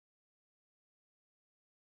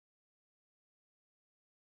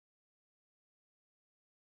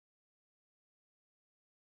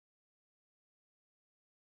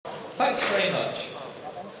Thanks very much.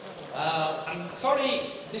 I'm sorry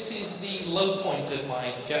this is the low point of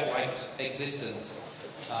my jet-lagged existence.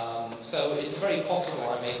 So it's very possible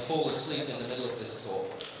I may fall asleep in the middle of this talk.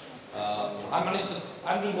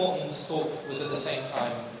 Andrew Morton's talk was at the same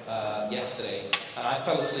time yesterday, and I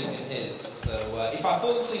fell asleep in his. So if I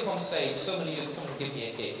fall asleep on stage, somebody just come and give me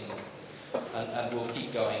a kick, and we'll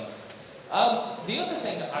keep going. The other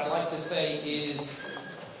thing that I'd like to say is,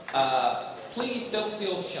 please don't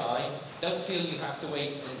feel shy. Don't feel you have to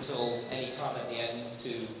wait until any time at the end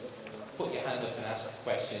to put your hand up and ask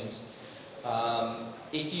questions.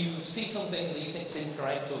 If you see something that you think is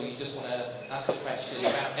incorrect, or you just want to ask a question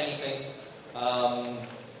about anything,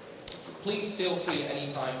 please feel free at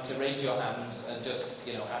any time to raise your hands and just,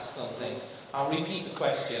 ask something. I'll repeat the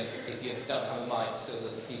question if you don't have a mic, so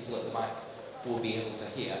that the people at the mic will be able to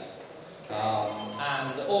hear.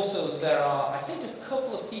 And also there are, I think, a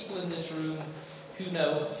couple of people in this room who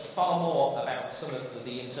know far more about some of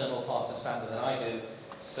the internal parts of Samba than I do.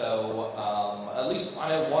 So at least I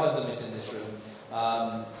know one of them is in this room.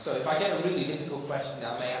 So if I get a really difficult question,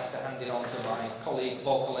 I may have to hand it on to my colleague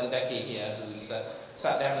Volker Lendecki here, who's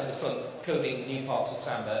sat down at the front coding new parts of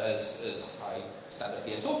Samba as I stand up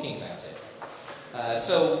here talking about it.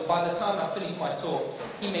 So by the time I finish my talk,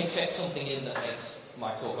 he may check something in that makes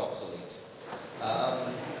my talk obsolete.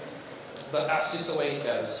 But that's just the way it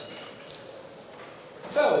goes.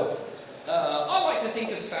 So, I like to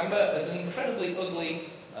think of Samba as an incredibly ugly,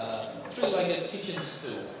 three-legged kitchen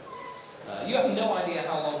stool. You have no idea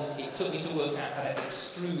how long it took me to work out how to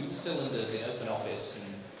extrude cylinders in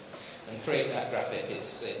OpenOffice and create that graphic.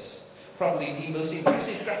 It's probably the most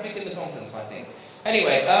impressive graphic in the conference, I think.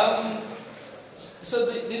 Anyway, so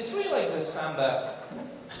the three legs of Samba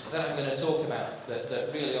that I'm going to talk about, that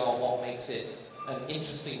really are what makes it an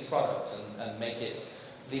interesting product and make it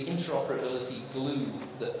the interoperability glue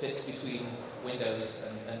that fits between Windows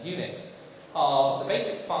and Unix, are the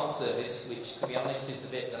basic file service, which, to be honest, is the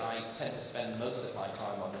bit that I tend to spend most of my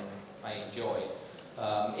time on and I enjoy.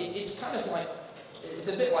 It's kind of like, it's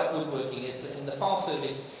a bit like woodworking. In the file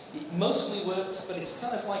service, it mostly works, but it's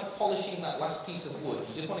kind of like polishing that last piece of wood.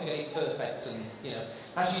 You just want to get it perfect, and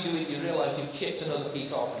as you do it, you realise you've chipped another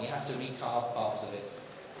piece off, and you have to recarve parts of it.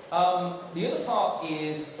 The other part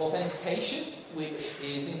is authentication, which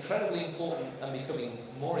is incredibly important and becoming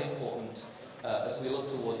more important as we look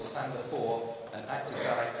towards Samba 4 and Active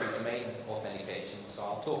Directory domain authentication. So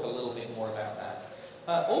I'll talk a little bit more about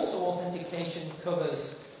that. Also, authentication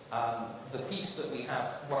covers the piece that we have,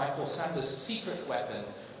 what I call Samba's secret weapon,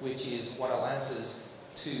 which is what allows us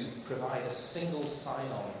to provide a single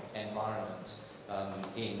sign-on environment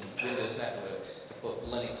in Windows networks, to put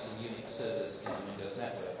Linux and Unix servers into Windows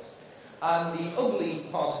networks. And the ugly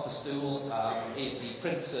part of the stool is the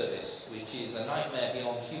print service, which is a nightmare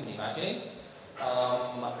beyond human imagining.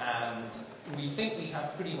 And we think we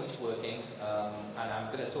have pretty much working, and I'm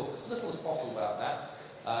going to talk as little as possible about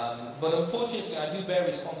that. But unfortunately, I do bear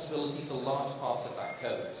responsibility for large parts of that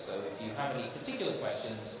code. So if you have any particular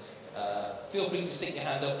questions, feel free to stick your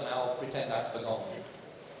hand up and I'll pretend I've forgotten.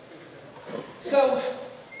 So,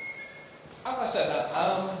 as I said,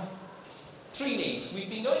 three needs. We've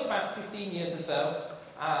been going about 15 years or so,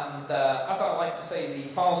 and as I like to say, the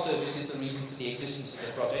file service is the reason for the existence of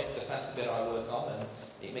the project, because that's the bit I work on and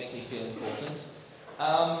it makes me feel important.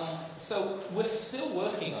 So we're still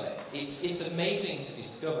working on it. It's amazing to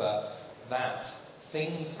discover that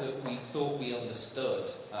things that we thought we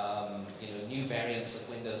understood, new variants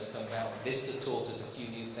of Windows comes out, Vista taught us a few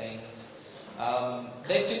new things.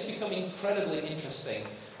 They've just become incredibly interesting,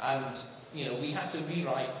 and we have to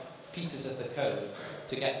rewrite pieces of the code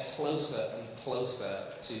to get closer and closer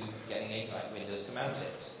to getting exact Windows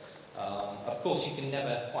semantics. Of course, you can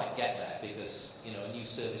never quite get there because a new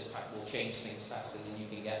service pack will change things faster than you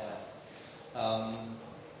can get there.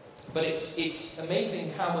 But it's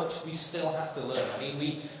amazing how much we still have to learn. I mean,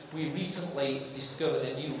 we recently discovered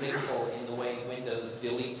a new wrinkle in the way Windows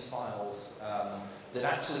deletes files that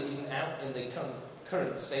actually isn't out in the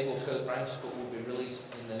current stable code branch, but will be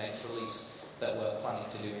released in the next release that we're planning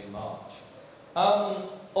to do in March.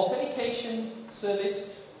 Authentication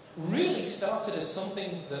service really started as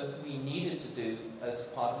something that we needed to do as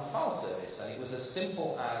part of the file service, and it was as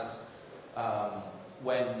simple as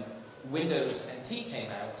when Windows NT came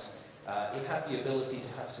out, it had the ability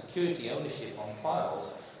to have security ownership on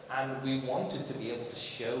files, and we wanted to be able to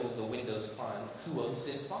show the Windows client who owns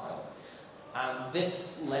this file. And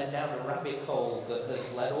this led down a rabbit hole that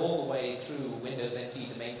has led all the way through Windows NT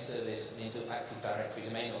domain service and into Active Directory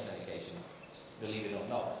domain authentication, believe it or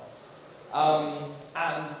not.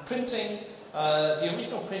 And printing The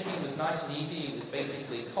original printing was nice and easy. It was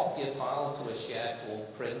basically copy a file to a share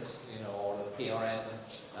called print, or a PRN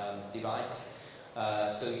device.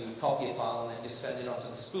 So you would copy a file and then just send it onto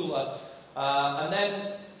the spooler. And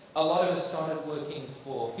then a lot of us started working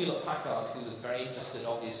for Hewlett-Packard, who was very interested,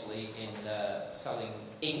 obviously, in selling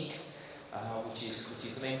ink, which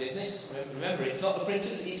is the main business. Remember, it's not the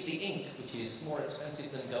printers, it's the ink, which is more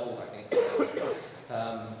expensive than gold, I think.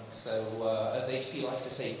 So, as HP likes to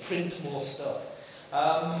say, print more stuff.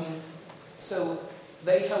 So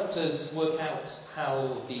they helped us work out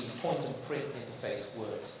how the point and print interface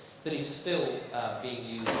works. That is still being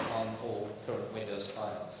used on all current Windows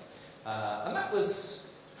clients. And that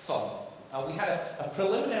was fun. We had a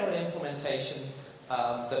preliminary implementation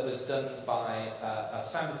that was done by a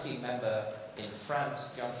Samba team member in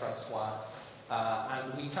France, Jean-Francois,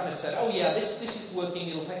 and we kind of said, oh yeah, this is working,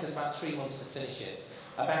 it'll take us about 3 months to finish it.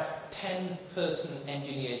 About 10-person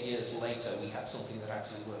engineer years later, we had something that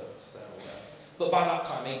actually worked. So, but by that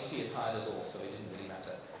time, HP had hired us all, so it didn't really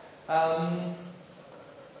matter.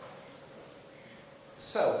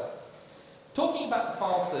 So, talking about the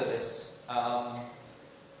file service,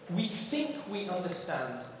 we think we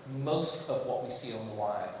understand most of what we see on the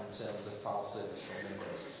wire in terms of file service from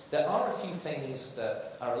Windows. There are a few things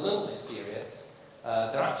that are a little mysterious. There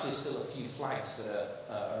are actually still a few flags that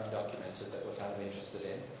are undocumented that we're kind of interested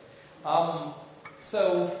in.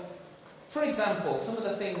 So, for example, some of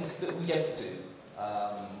the things that we don't do.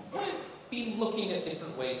 We've been looking at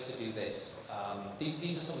different ways to do this.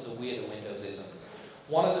 These are some of the weirder Windows isms.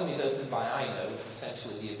 One of them is opened by inode,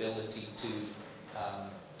 essentially the ability to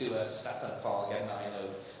do a statin file, get an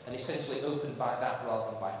inode, and essentially open by that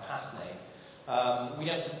rather than by path name. We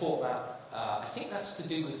don't support that. I think that's to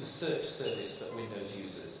do with the search service that Windows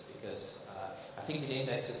uses, because I think it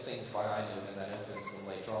indexes things by inode and then opens them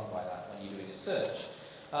later on by that when you're doing a search.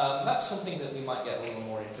 That's something that we might get a little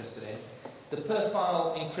more interested in. The per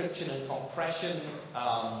file encryption and compression,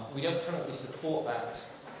 we don't currently support that.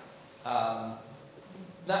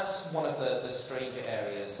 That's one of the stranger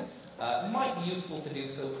areas. Might be useful to do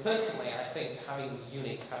so. Personally, I think having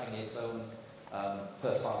Unix having its own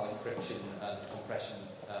per file encryption and compression,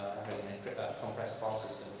 having a compressed file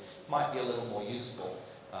system, might be a little more useful,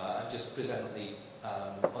 and just present the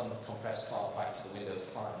uncompressed file back to the Windows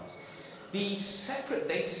client. The separate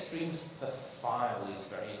data streams per file is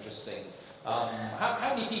very interesting.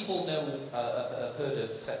 How many people know have heard of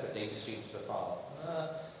separate data streams per file?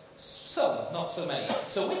 Some, not so many.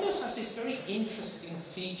 So Windows has this very interesting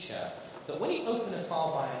feature that when you open a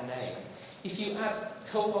file by a name, if you add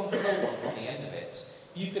colon on the end of it,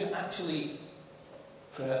 you can actually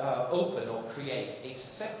open or create a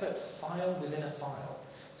separate file within a file.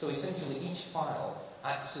 So essentially each file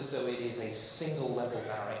acts as though it is a single level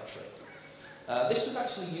directory. This was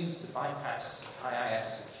actually used to bypass IIS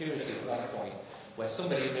security at one point, where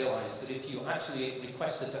somebody realized that if you actually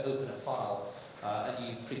requested to open a file and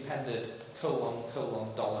you prepended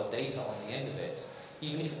 $: data on the end of it,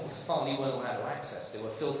 even if it was a file you weren't allowed to access, they were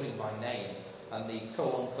filtering by name, and the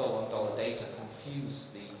 $: data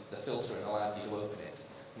confused the filter and allowed you to open it.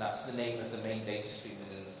 And that's the name of the main data stream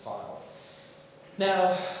within the file.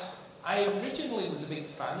 Now, I originally was a big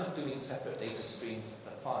fan of doing separate data streams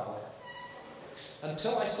per file,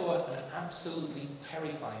 until I saw an absolutely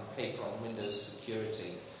terrifying paper on Windows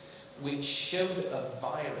security, which showed a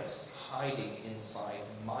virus hiding inside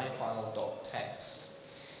myfile.txt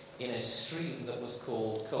in a stream that was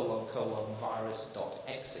called :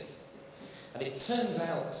 virus.exe. And it turns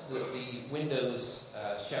out that the Windows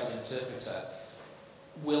shell interpreter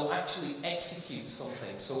will actually execute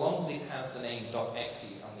something so long as it has the name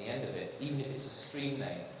 .exe on the end of it, even if it's a stream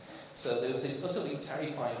name. So there was this utterly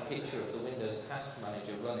terrifying picture of the Windows Task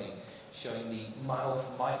Manager running, showing the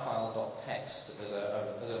myfile.txt as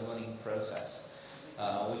a running process,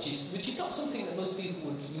 which is not something that most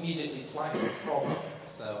people would immediately flag as a problem.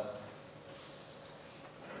 So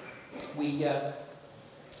we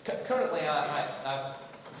currently I've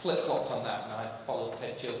flip-flopped on that, and I followed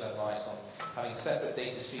Ted Chill's advice on having separate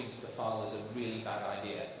data streams per file is a really bad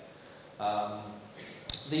idea.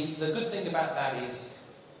 The good thing about that is,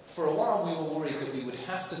 for a while we were worried that we would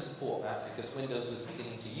have to support that because Windows was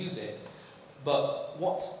beginning to use it, but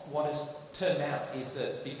what has turned out is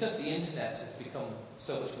that because the internet has become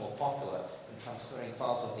so much more popular and transferring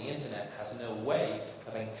files on the internet has no way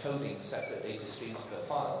of encoding separate data streams per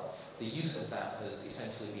file, the use of that has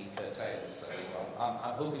essentially been curtailed. So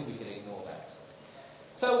I'm hoping we can ignore that.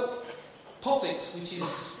 So POSIX, which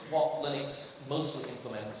is what Linux mostly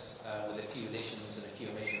implements with a few additions and a few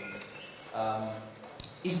omissions,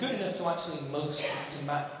 is good enough to actually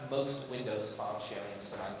map most Windows file sharing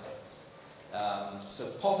semantics. So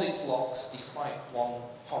POSIX locks, despite one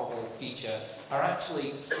horrible feature, are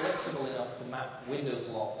actually flexible enough to map Windows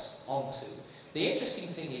locks onto. The interesting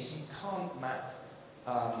thing is you can't map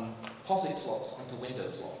POSIX locks onto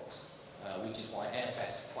Windows locks, which is why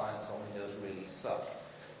NFS clients on Windows really suck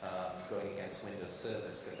going against Windows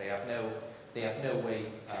servers, because they have no way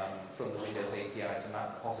from the Windows API to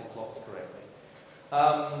map the POSIX locks correctly.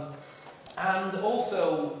 And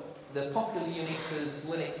also, the popular Unixes,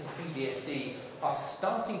 Linux and FreeBSD are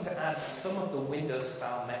starting to add some of the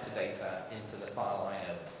Windows-style metadata into the file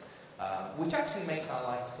inodes, which actually makes our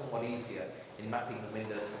life somewhat easier in mapping the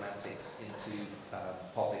Windows semantics into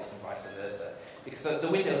POSIX and vice versa. Because the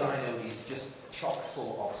Windows inode is just chock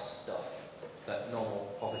full of stuff that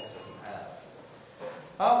normal POSIX doesn't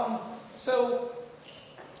have. So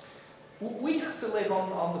we have to live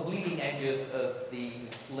on the bleeding edge of the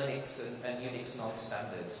Linux and Unix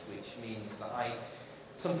non-standards, which means that I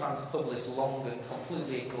sometimes publish long and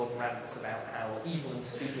completely ignored rants about how evil and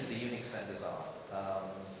stupid the Unix vendors are.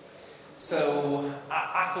 So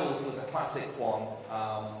Apples was a classic one.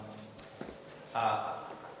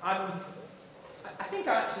 I think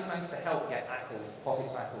I actually managed to help get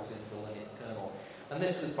POSIX ACLs into the Linux kernel. And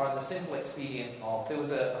this was by the simple expedient of, there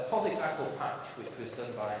was a POSIX ACL patch which was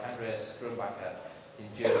done by Andreas Grumbacher in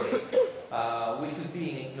Germany, which was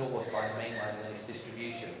being ignored by the mainline Linux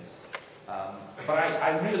distributions. But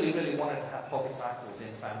I really, really wanted to have POSIX ACLs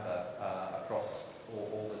in Samba across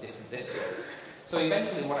all the different distros. So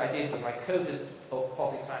eventually what I did was I coded up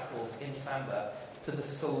POSIX ACLs in Samba to the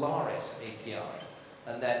Solaris API,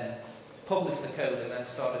 and then published the code and then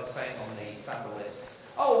started saying on the Samba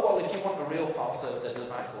lists, oh, well, if you want a real file server that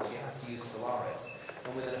does ACLs, you have to use Solaris.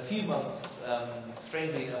 And within a few months,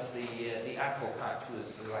 strangely enough, the ACL patch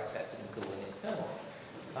was accepted into the Linux kernel.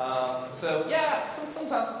 So yeah,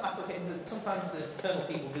 sometimes the kernel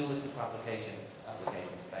people do listen to application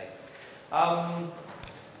space.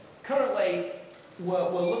 Currently,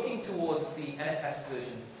 we're looking towards the NFS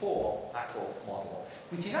version 4 ACL model,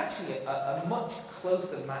 which is actually a much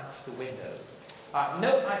closer match to Windows.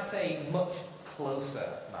 Note I say much closer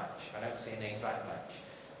match. I don't say an exact match.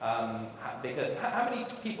 Because how many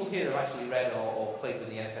people here have actually read or played with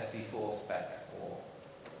the NFS v4 spec?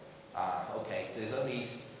 Okay, there's only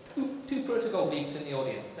two protocol geeks in the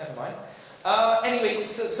audience. Never mind. Anyway,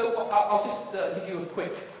 so I'll just give you a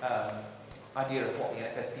quick idea of what the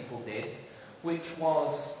NFS people did, which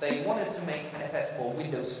was they wanted to make NFS more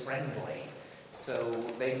Windows friendly. So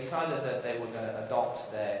they decided that they were going to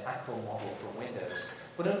adopt their ACL model from Windows.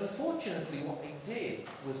 But unfortunately, what they did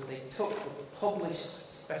was they took the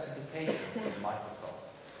published specification from Microsoft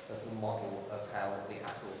as the model of how the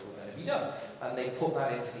ACLs were going to be done. And they put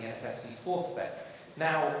that into the NFS v4 spec.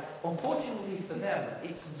 Now, unfortunately for them,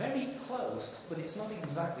 it's very close, but it's not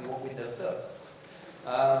exactly what Windows does.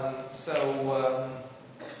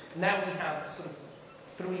 Now we have sort of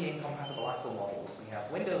 3 incompatible ACL models. We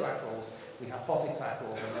have Windows ACLs, we have POSIX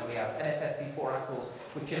ACLs, and then we have NFS v4 ACLs,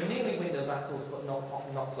 which are nearly Windows ACLs, but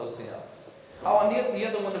not close enough. Oh, and the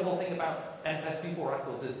other wonderful thing about NFS v4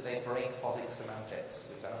 ACLs is they break POSIX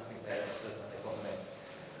semantics, which I don't think they understood when they got them in.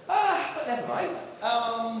 But never mind.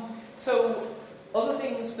 So other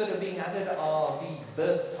things that are being added are the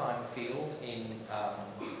birth time field in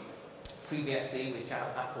FreeBSD, which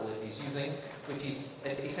Apple is using, which is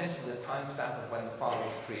essentially the timestamp of when the file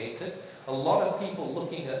was created. A lot of people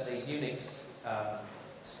looking at the Unix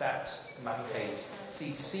stat man page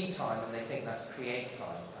see C time and they think that's create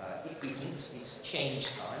time. It isn't, it's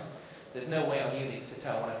change time. There's no way on Unix to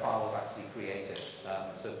tell when a file was actually created.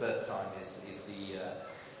 So birth time is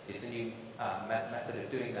the new method of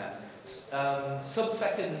doing that.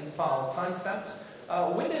 Sub-second file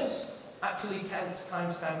timestamps. Windows actually counts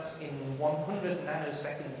timestamps in 100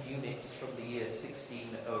 nanosecond units from the year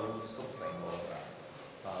 1600 something or other.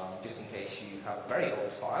 Just in case you have a very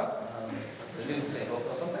old file, the Doomsday Book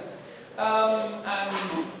or something. And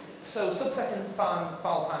so sub-second file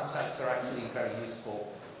timestamps are actually very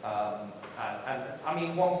useful. And I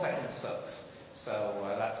mean, 1 second sucks.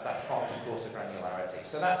 So that's far too coarse a granularity.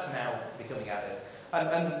 So that's now becoming added.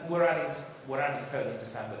 And we're adding code into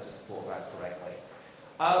Samba to support that correctly.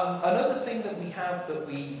 Another thing that we have that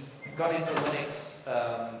we got into Linux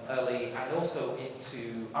early and also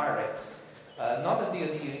into IRIX, none of the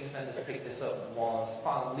other Unix vendors picked this up, was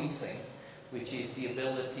file leasing, which is the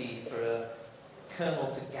ability for a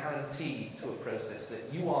kernel to guarantee to a process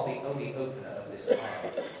that you are the only opener of this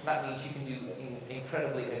file. That means you can do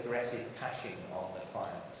incredibly aggressive caching on the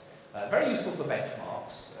client. Very useful for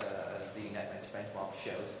benchmarks, as the NetBench benchmark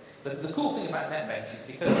shows. But the cool thing about NetBench is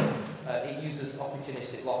because it uses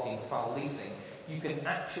opportunistic locking file leasing, you can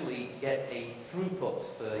actually get a throughput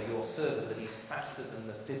for your server that is faster than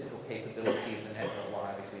the physical capability of the network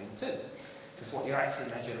wire between the two. Because what you're actually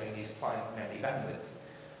measuring is client memory bandwidth.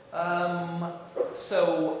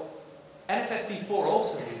 So NFS v4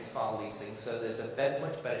 also needs file leasing, so there's a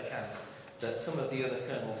much better chance that some of the other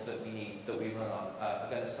kernels that we run on are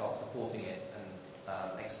going to start supporting it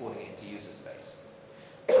and exporting it into user space.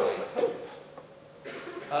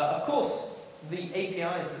 Of course, the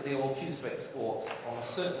APIs that they all choose to export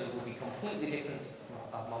almost certainly will be completely different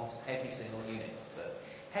amongst every single Unix. But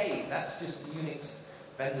hey, that's just the Unix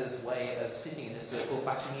vendor's way of sitting in a circle,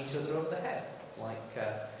 bashing each other over the head, like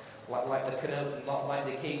the GNOME, not like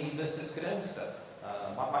the KDE versus GNOME stuff.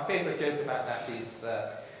 My favourite joke about that is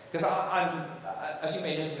because I'm, as you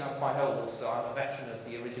may notice, I'm quite old, so I'm a veteran of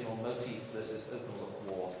the original Motif versus OpenLook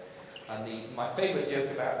wars. And my favourite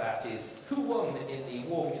joke about that is, who won in the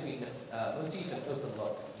war between Motif and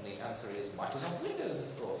OpenLook? And the answer is Microsoft Windows,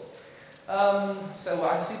 of course. So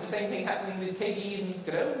I see the same thing happening with KDE and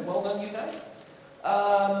GNOME. Well done, you guys.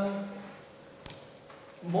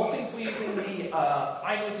 More things we're using the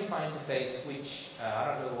iNotify interface, which I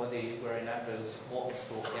don't know whether you were in Andrew Morton's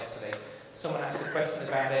talk yesterday. Someone asked a question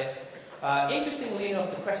about it. Interestingly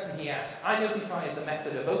enough, the question he asked, iNotify is a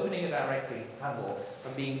method of opening a directory handle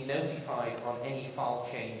and being notified on any file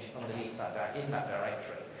change underneath that in that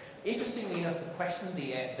directory. Interestingly enough, the question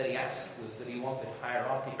that he asked was that he wanted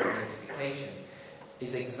hierarchical notification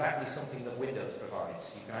is exactly something that Windows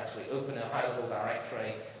provides. You can actually open a high-level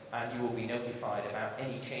directory and you will be notified about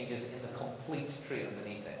any changes in the complete tree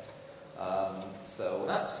underneath it. So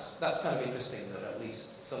that's kind of interesting that at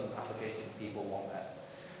least some application people want that.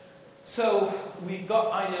 So we've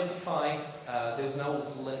got iNotify. There was an old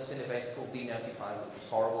Linux interface called dnotify, which was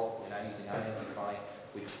horrible. We're now using iNotify,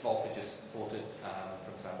 which Volker just ported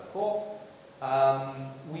from Samba 4.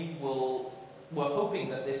 We're hoping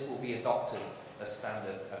that this will be adopted as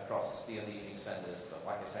standard across the other Unix vendors, but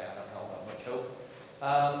like I say, I don't hold that much hope.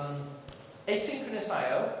 Asynchronous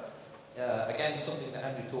I/O, again something that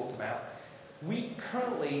Andrew talked about. We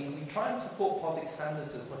try and support POSIX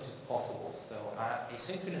standards as much as possible, so our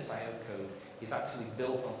asynchronous I/O code is actually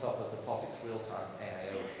built on top of the POSIX real-time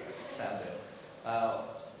AIO standard.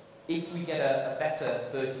 If we get a better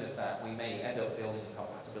version of that, we may end up building a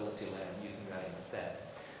compatibility layer and using that instead.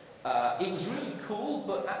 It was really cool,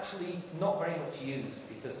 but actually not very much used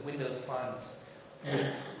because Windows clients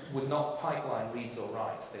would not pipeline reads or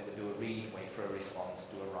writes. They would do a read, wait for a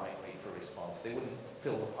response, do a write, wait for a response. They wouldn't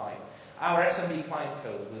fill the pipe. Our SMB client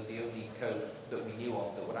code was the only code that we knew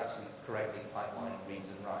of that would actually correctly pipeline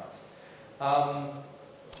reads and writes.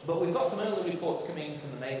 But we've got some early reports coming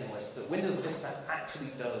from the mailing list that Windows Vista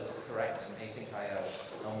actually does correct some async I/O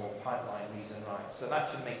and will pipeline reads and writes. So that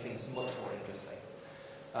should make things much more interesting.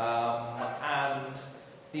 And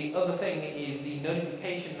the other thing is the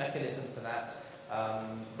notification mechanism for that.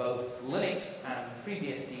 Both Linux and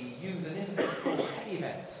FreeBSD use an interface called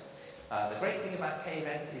KEvent. The great thing about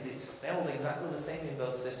KEvent is it's spelled exactly the same in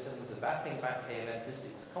both systems. The bad thing about KEvent is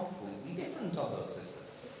it's completely different on both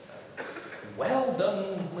systems. So, well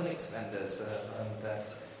done, Linux vendors and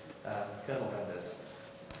kernel vendors.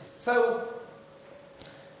 So,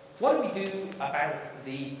 what do we do about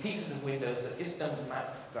the pieces of Windows that just don't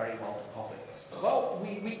map very well to POSIX? Well,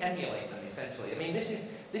 we emulate them essentially. I mean, this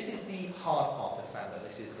is the hard part of Samba.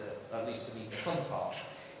 This is at least for me, the fun part,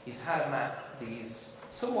 is how to map these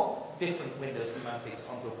somewhat different Windows semantics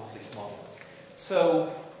onto a POSIX model.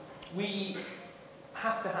 So we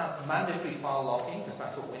have to have mandatory file locking because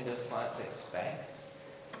that's what Windows clients expect.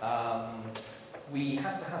 We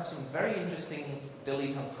have to have some very interesting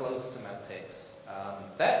delete and close semantics.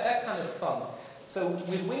 They're kind of fun. So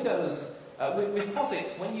with Windows, with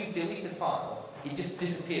POSIX, when you delete a file, it just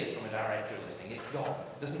disappears from a directory listing. It's gone.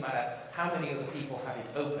 It doesn't matter how many other people have it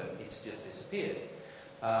open, it's just disappeared.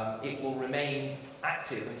 It will remain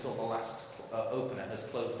active until the last opener has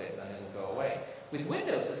closed it, then it'll go away. With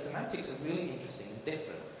Windows, the semantics are really interesting and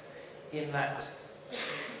different in that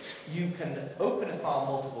you can open a file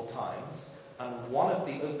multiple times, and one of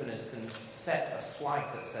the openers can set a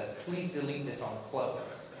flag that says, please delete this on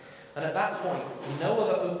close. And at that point, no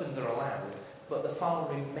other opens are allowed, but the file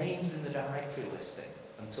remains in the directory listing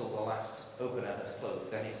until the last opener has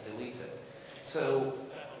closed, then it's deleted. So,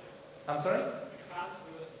 I'm sorry?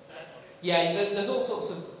 Yeah, there's all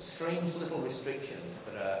sorts of strange little restrictions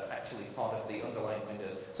that are actually part of the underlying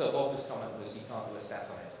Windows. So Volker's comment was you can't do a stat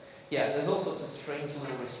on it. Yeah, there's all sorts of strange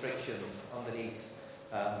little restrictions underneath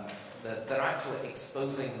that are actually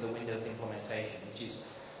exposing the Windows implementation, which is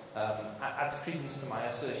adds credence to my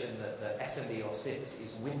assertion that the SMB or SIFs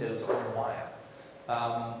is Windows on the wire.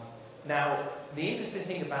 Now, the interesting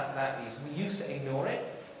thing about that is we used to ignore it,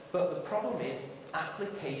 but the problem is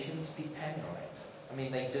applications depend on it. I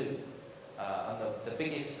mean, they do. And the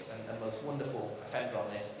biggest and most wonderful offender on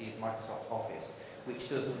this is Microsoft Office, which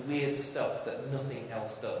does weird stuff that nothing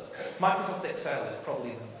else does. Microsoft Excel is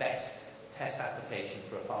probably the best test application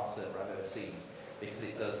for a file server I've ever seen, because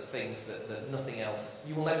it does things that nothing else,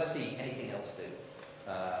 you will never see anything else do.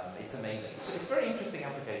 It's amazing. It's a very interesting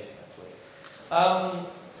application, actually.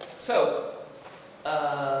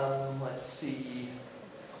 Let's see.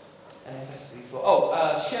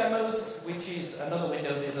 NFS34. Share modes, which is another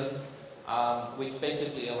Windowsism, which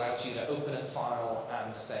basically allows you to open a file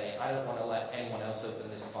and say, I don't want to let anyone else open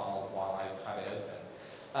this file while I have it open.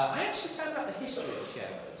 I actually found out the history of share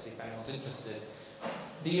modes, if anyone's interested.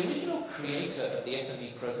 The original creator of the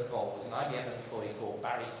SMB protocol was an IBM employee called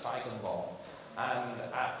Barry Feigenbaum, and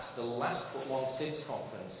at the last but one CIFS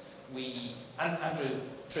conference, Andrew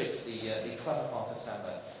Tridge, the clever part of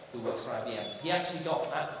Samba, who works for IBM, he actually got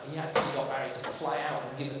Barry to fly out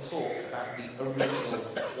and give a talk about the original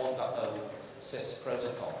 1.0 CIFS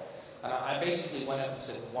protocol. And I basically went up and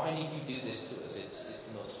said, why did you do this to us? It's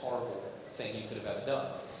the most horrible thing you could have ever done.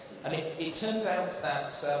 And it turns out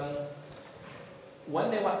that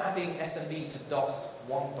when they were adding SMB to DOS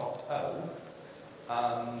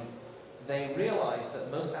 1.0, they realized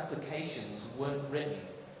that most applications weren't written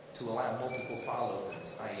to allow multiple file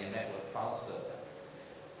opens, i.e. a network file server.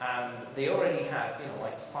 And they already had,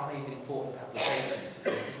 like 5 important applications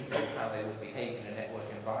that they didn't know how they would behave in a network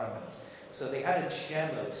environment. So they added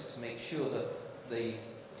share modes to make sure that the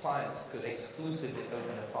clients could exclusively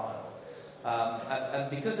open a file. And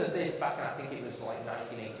because of this, back in I think it was like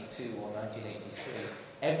 1982 or 1983,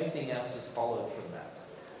 everything else has followed from that.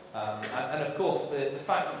 And of course, the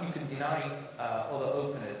fact that you can deny other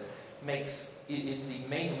openers is the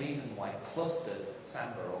main reason why clustered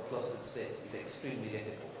Samba or clustered CIFS is extremely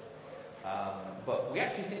difficult. But we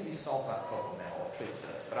actually think we've solved that problem now, or Tridge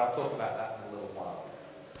does, but I'll talk about that in a little while.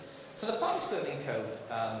 So the file serving code,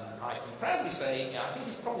 I can proudly say, I think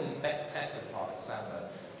it's probably the best tested part of Samba.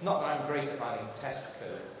 Not that I'm great at writing test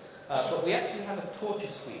code, but we actually have a torture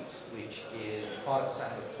suite, which is part of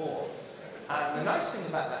Samba 4. And the nice thing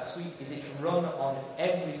about that suite is it's run on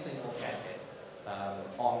every single check-in,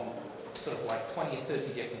 on sort of like 20 or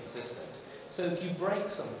 30 different systems. So if you break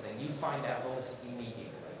something, you find out almost immediately.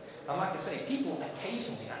 And like I say, people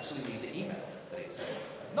occasionally actually read the email that it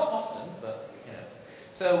sends. Not often, but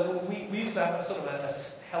So we used to have a sort of a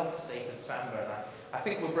health state of Samba, and I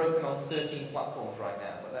think we're broken on 13 platforms right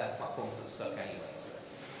now, but they're platforms that suck anyway.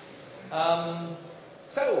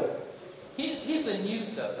 So here's the new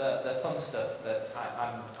stuff, the fun stuff that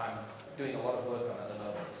I'm doing a lot of work on at the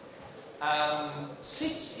moment.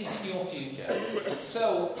 CIFS isn't your future.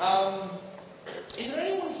 So is there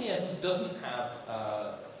anyone here who doesn't have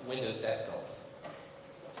Windows desktops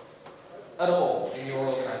at all in your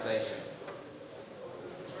organization?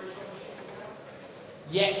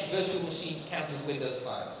 Yes, virtual machines count as Windows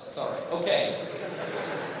clients. Sorry. Okay.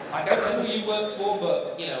 I don't know who you work for,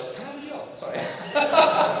 but, can I have a job? Sorry.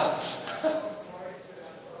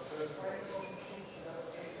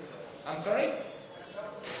 I'm sorry?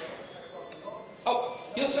 Oh,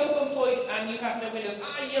 you're self-employed and you have no Windows.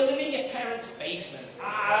 You live in your parents' basement.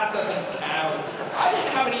 That doesn't count. I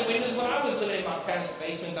didn't have any Windows when I was living in my parents'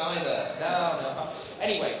 basement either. No.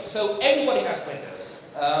 Anyway, so everybody has Windows.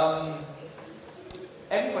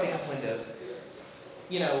 Everybody has Windows.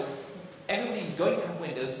 Everybody's going to have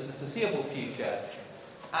Windows for the foreseeable future.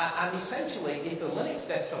 And essentially, if the Linux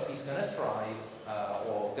desktop is going to thrive,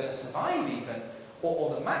 or going to survive even, or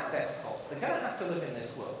the Mac desktops, they're going to have to live in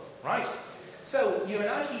this world, right? So you're an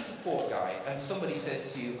IT support guy, and somebody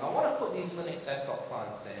says to you, I want to put these Linux desktop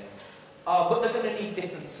clients in, but they're going to need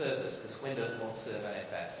different servers, because Windows won't serve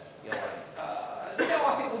NFS. You're like, no,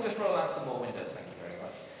 I think we'll just roll out some more Windows, thank you very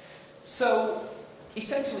much. So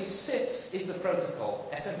essentially, CIFS is the protocol,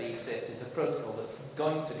 SMB CIFS is the protocol that's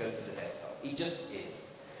going to go to the desktop. It just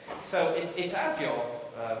is. So it's our job,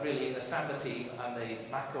 really, in the Samba team and the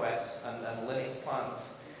macOS and Linux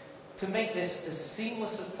clients, to make this as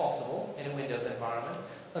seamless as possible in a Windows environment,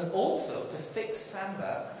 and also to fix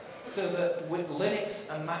Samba so that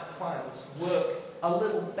Linux and Mac clients work a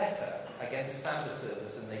little better against Samba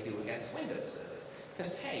servers than they do against Windows servers.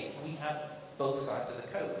 Because, hey, we have both sides of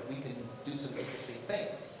the code. We can do some interesting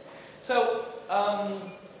things. So,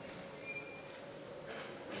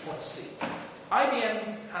 let's see.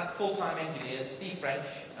 IBM has full-time engineers. Steve French,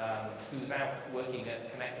 who's out working at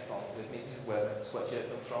Connectathon with me, this is where the sweatshirt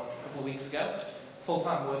comes from, a couple of weeks ago,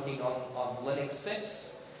 full-time working on Linux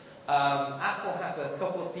CIFS. Apple has a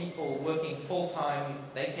couple of people working full-time.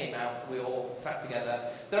 They came out, we all sat together.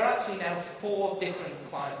 There are actually now 4 different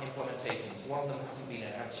client implementations. One of them hasn't been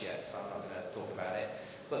announced yet, so I'm not going to talk about it.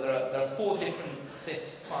 But there are 4 different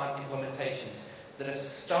CIFS client implementations that are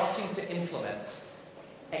starting to implement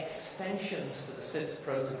extensions to the CIFS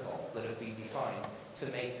protocol that have been defined to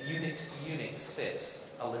make Unix to Unix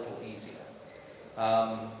CIFS a little easier.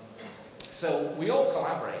 So we all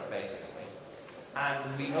collaborate, basically.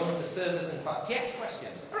 And we own the servers and clients. Yes,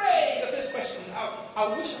 question. Hooray! The first question. I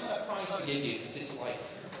wish I had a prize to give you, because it's like...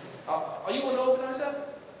 are you an organizer?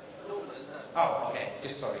 Oh, okay.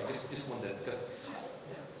 Just wondered. Because,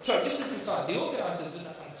 sorry, just to decide, the organizers did a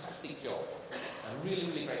fantastic job. A really,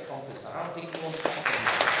 really great conference. I don't think anyone's thanking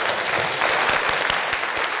them.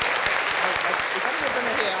 If anyone's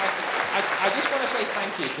going to hear, I just want to say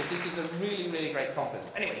thank you, because this is a really, really great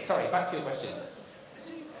conference. Anyway, sorry, back to your question.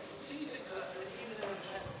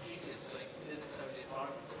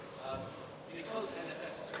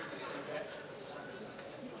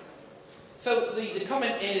 So the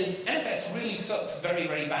comment is, NFS really sucks very,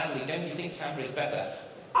 very badly. Don't you think Samba is better?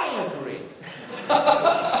 I agree.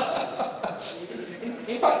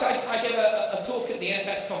 in fact, I gave a talk at the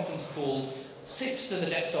NFS conference called CIFS to the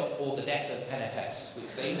Desktop or the Death of NFS,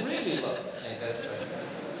 which they really loved.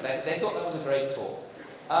 They thought that was a great talk.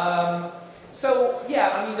 So,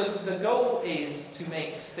 yeah, I mean, the goal is to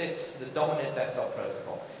make CIFS the dominant desktop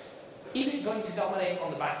protocol. Is it going to dominate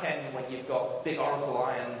on the back end when you've got big Oracle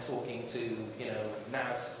Iron talking to,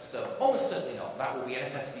 NAS stuff? Almost certainly not. That will be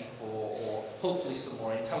NFS v4 or hopefully some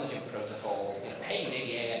more intelligent protocol. Hey,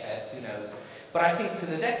 maybe AFS, who knows? But I think to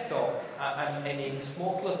the desktop and in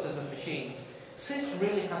small clusters of machines, CIFS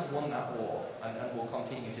really has won that war and will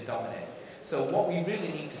continue to dominate. So what we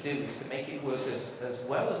really need to do is to make it work as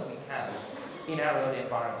well as we can in our own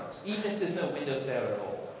environments, even if there's no Windows there at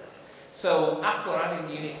all. So Apple are adding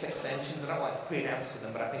the Unix extensions. I don't like to pre-announce to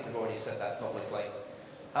them, but I think we've already said that publicly.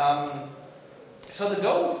 So the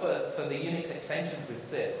goal for the Unix extensions with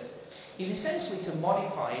CIFS is essentially to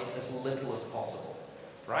modify it as little as possible,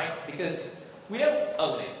 right? Because we don't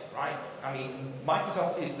own it, right? I mean,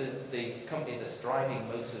 Microsoft is the company that's driving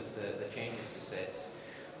most of the changes to CIFS.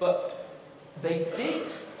 But they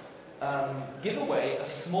did give away a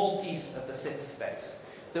small piece of the CIFS specs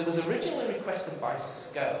that was originally requested by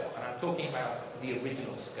SCO, and I'm talking about the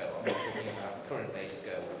original SCO, I'm not talking about current-day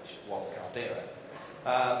SCO, which was Caldera.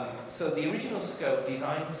 So the original SCO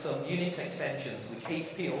designed some Unix extensions, which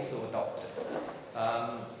HP also adopted.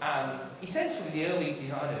 And essentially the early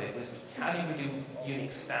design of it was, how do we do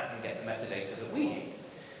Unix stat and get the metadata that we need?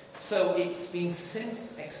 So it's been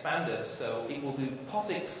since expanded, so it will do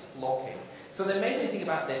POSIX locking. So the amazing thing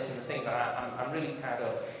about this, and the thing that I'm really proud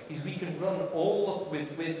of, is we can run all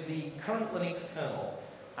with the current Linux kernel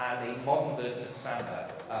and a modern version of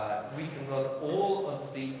Samba, we can run all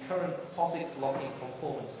of the current POSIX locking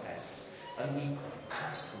conformance tests, and we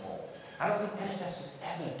pass them all. I don't think NFS has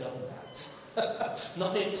ever done that.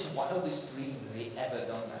 Not in its wildest dreams has it ever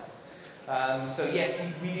done that. So yes,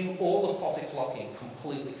 we do all of POSIX locking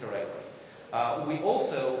completely correctly. We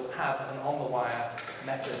also have an on-the-wire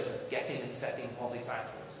method of getting and setting POSIX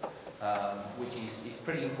actions, which is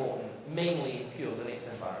pretty important, mainly in pure Linux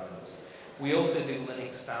environments. We also do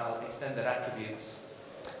Linux-style extended attributes.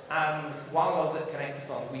 And while I was at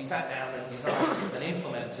Connectathon, we sat down and designed and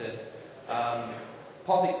implemented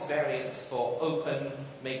POSIX variants for open,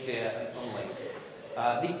 make dear, and unlink.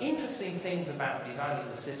 The interesting things about designing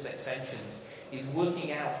the CIFS extensions is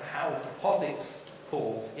working out how POSIX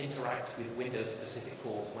calls interact with Windows-specific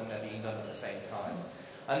calls when they're being done at the same time.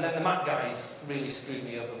 And then the Mac guys really screwed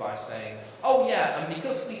me over by saying, oh yeah, and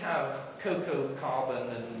because we have Cocoa Carbon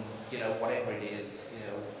and, whatever it is,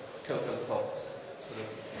 Cocoa Puffs, sort of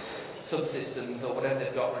subsystems or whatever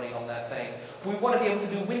they've got running on their thing, we want to be able to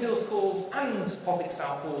do Windows calls and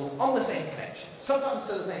POSIX-style calls on the same connection, sometimes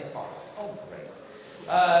to the same file. Oh, great.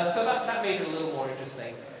 So that made it a little more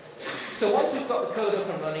interesting. So once we've got the code up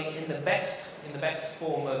and running in the best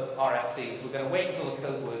form of RFCs, we're going to wait until the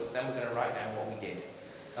code works, then we're going to write down what we did.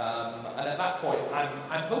 And at that point,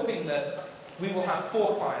 I'm hoping that we will have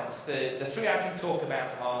 4 clients. The 3 I can talk about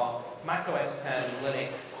are Mac OS X,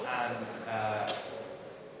 Linux, and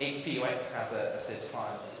HP UX has a CIFS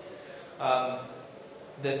client.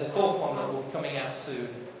 There's a 4th one that will be coming out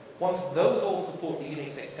soon. Once those all support the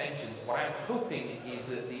Unix extensions, what I'm hoping is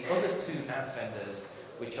that the other 2 NAS vendors,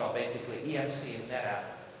 which are basically EMC and NetApp,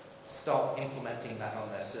 start implementing that on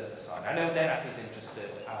their server side. I know NetApp is interested.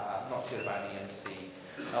 I'm not sure about EMC.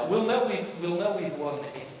 We'll know we've won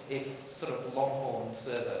if sort of Longhorn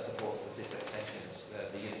server supports the sys extensions,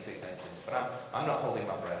 the Unix extensions. But I'm not holding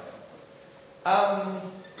my breath.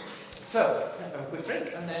 So have a quick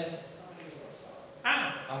drink and then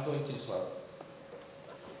I'm going too slow.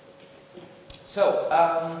 So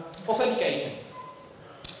authentication.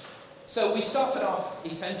 So we started off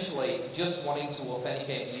essentially just wanting to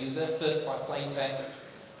authenticate the user, first by plain text,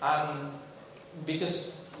 and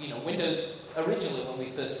because Windows, originally when we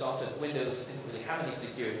first started, Windows didn't really have any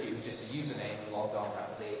security, it was just a username and logged on, that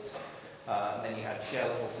was it. And then you had share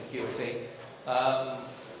level security.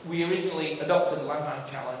 We originally adopted the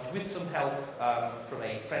Landmine challenge with some help from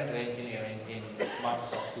a friendly engineer in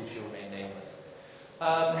Microsoft tool show remain nameless.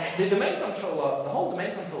 The domain controller, the whole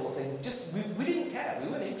domain controller thing, just we didn't care, we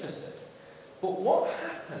weren't interested. But what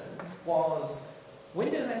happened was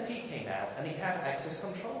Windows NT came out and it had access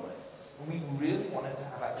control lists. And we really wanted to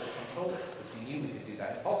have access control lists because we knew we could do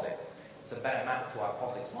that in POSIX. It's a better map to our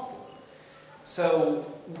POSIX model. So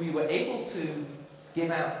we were able to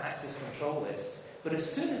give out access control lists, but as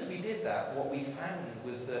soon as we did that, what we found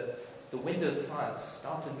was that the Windows clients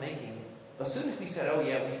started making, as soon as we said, oh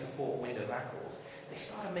yeah, we support Windows ACLs, they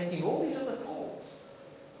started making all these other calls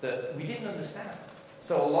that we didn't understand.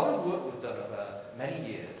 So a lot of work was done over many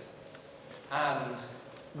years, and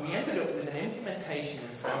we ended up with an implementation in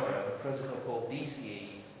Samba of a protocol called DCE,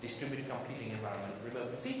 Distributed Computing Environment Remote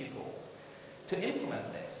Procedure Calls, to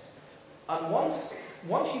implement this. And once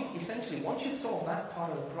you've solved that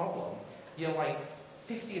part of the problem, you're like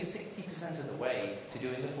 50 or 60% of the way to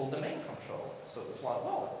doing the full domain control. So it was like,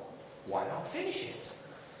 well, why not finish it?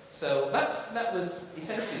 So that was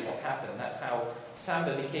essentially what happened. That's how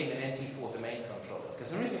Samba became an NT4 domain controller,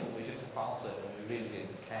 because originally we were just a file server and we really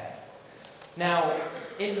didn't care. Now,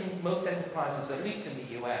 in most enterprises, at least in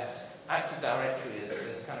the US, Active Directory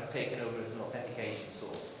has kind of taken over as an authentication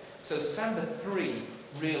source. So Samba 3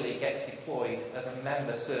 really gets deployed as a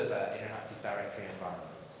member server in an Active Directory environment.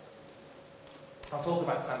 I'll talk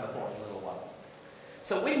about Samba 4 in a little while.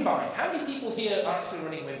 So Winbind. How many people here are actually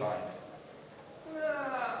running Winbind?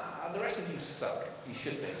 The rest of you suck. You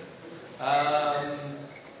should be.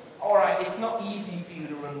 Alright, it's not easy for you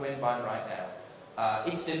to run Winbind right now.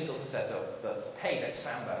 It's difficult to set up, but hey, that's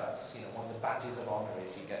Samba. That's one of the badges of honor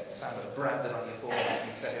is you get Samba branded on your forehead if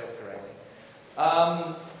you set it up correctly.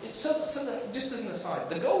 Just as an aside,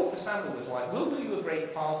 the goal for Samba was like, we'll do you a great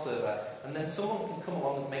file server, and then someone can come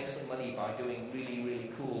along and make some money by doing really, really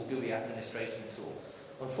cool GUI administration tools.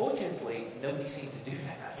 Unfortunately, nobody seemed to do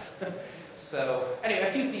that. So, anyway,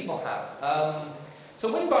 a few people have.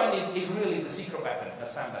 So Winbind is really the secret weapon of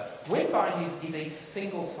Samba. Winbind is a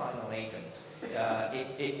single sign-on agent.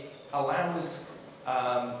 It allows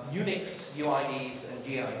Unix UIDs and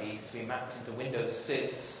GIDs to be mapped into Windows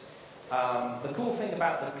SIDs. The cool thing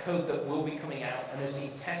about the code that will be coming out and is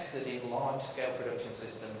being tested in large-scale production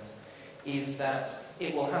systems is that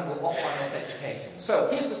it will handle offline authentication. So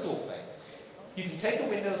here's the cool thing: you can take a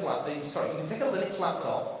Linux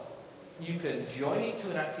laptop. You can join it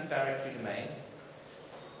to an Active Directory domain.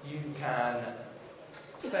 You can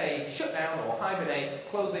say shut down or hibernate,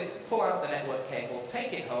 close it, pull out the network cable,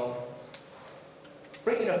 take it home,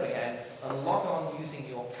 bring it up again, and log on using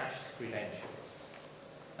your cached credentials.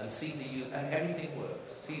 And and everything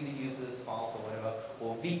works. See the user's files or whatever,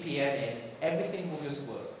 or VPN in, everything will just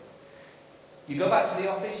work. You go back to the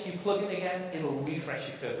office, you plug in again, it'll refresh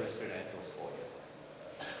your Kerberos credentials for you,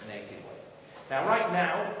 natively. Now, right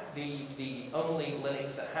now, the only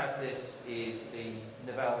Linux that has this is the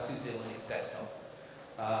Novell SUSE Linux desktop,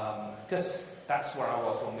 because that's where I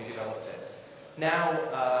was when we developed it. Now,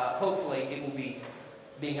 hopefully, it will be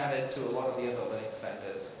being added to a lot of the other Linux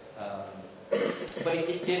vendors. But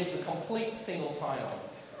it gives the complete single sign-on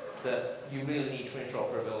that you really need for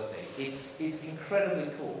interoperability. It's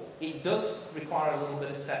incredibly cool. It does require a little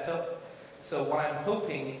bit of setup. So what I'm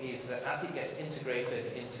hoping is that as it gets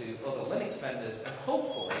integrated into other Linux vendors, and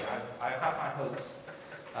hopefully, I have high hopes,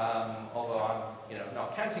 although I'm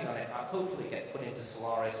not counting on it, hopefully it gets put into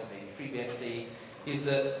Solaris and maybe FreeBSD, is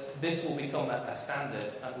that this will become a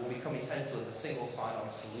standard and will become essentially the single sign-on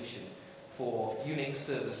solution for Unix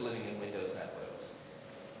servers living in Windows networks.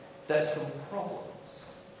 There's some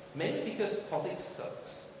problems, mainly because POSIX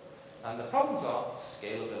sucks. And the problems are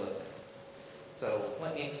scalability. So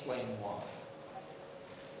let me explain why.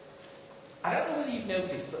 I don't know whether you've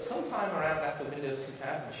noticed, but sometime around after Windows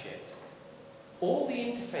 2000 shipped, all the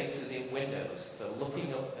interfaces in Windows for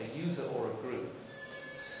looking up a user or a group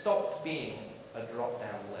stopped being a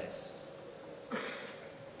drop-down list.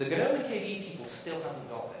 The GNOME and KDE people still haven't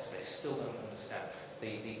got this. They still don't understand.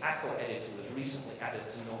 The ACL editor was recently added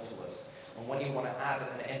to Nautilus. And when you want to add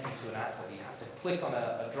an entry to an ACL, you have to click on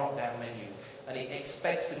a drop-down menu, and it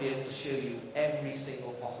expects to be able to show you every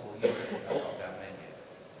single possible user in that drop-down menu.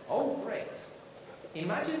 Oh, great.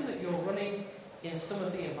 Imagine that you're running in some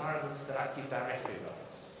of the environments that Active Directory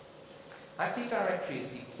runs. Active Directory is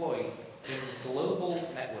deployed in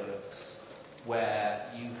global networks where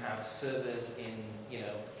you have servers in,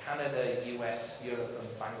 Canada, US, Europe, and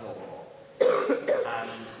Bangalore. And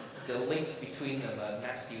the links between them are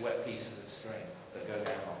nasty wet pieces of string that go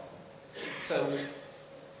down often. So,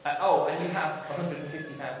 and you have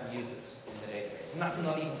 150,000 users in the database, and that's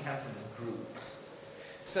not even counting the groups.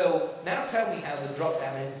 So, now tell me how the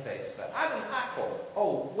drop-down interface for add an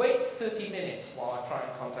ACL. Wait 30 minutes while I try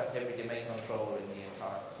and contact every domain controller in the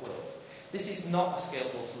entire world. This is not a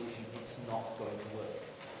scalable solution. It's not going to work.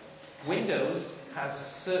 Windows has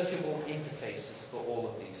searchable interfaces for all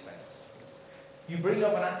of these things. You bring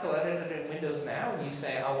up an ACL editor in Windows now and you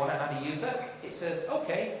say, I want to add a user. It says,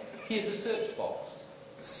 okay, here's a search box.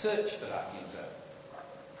 Search for that user.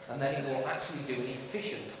 And then it will actually do an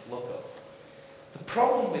efficient lookup. The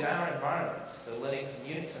problem with our environments, the Linux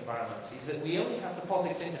and Unix environments, is that we only have the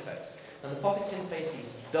POSIX interface. And the POSIX interface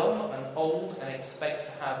is dumb and old and expects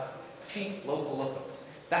to have cheap local lookups.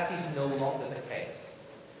 That is no longer the case.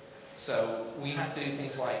 So we have to do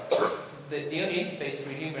things like, the only interface for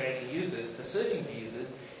enumerating users, for searching for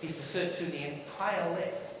users, is to search through the entire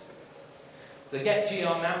list. The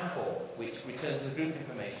getGrNam call, which returns the group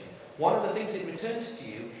information, one of the things it returns to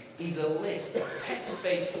you is a list, a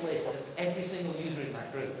text-based list of every single user in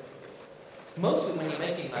that group. Mostly when you're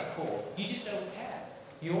making that call, you just don't care.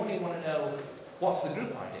 You only want to know what's the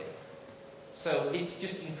group ID. So it's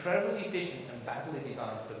just incredibly efficient and badly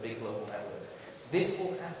designed for big global networks. This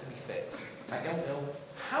will have to be fixed. I don't know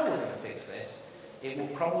how we're going to fix this. It will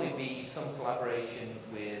probably be some collaboration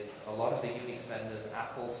with a lot of the Unix vendors,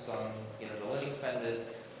 Apple, Sun, the Linux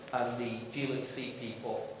vendors, and the glibc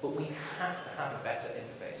people, but we have to have a better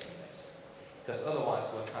interface than this, because otherwise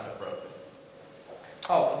we're kind of broken.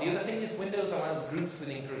 Oh, and the other thing is Windows allows groups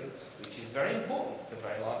within groups, which is very important for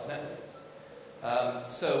very large networks.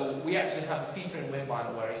 So we actually have a feature in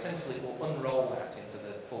WinBind where essentially it will unroll that into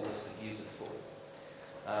the full list of users for you.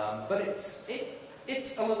 But it's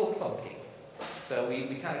a little clunky, so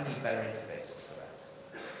we kind of need better interfaces for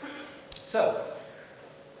that. So,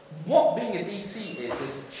 what being a DC is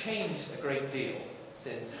has changed a great deal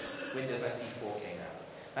since Windows NT 4 came out.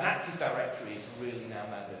 And Active Directory is really now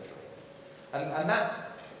mandatory. And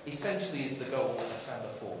that essentially is the goal of Samba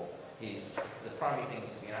 4, is the primary thing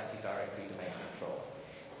is to be an Active Directory domain controller.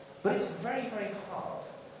 But it's very, very hard.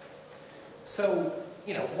 So,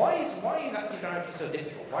 why is Active Directory so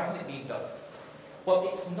difficult? Why hasn't it been done? Well,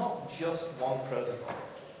 it's not just one protocol.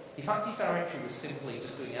 If Active Directory was simply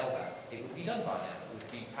just doing LDAP, it would be done by now. It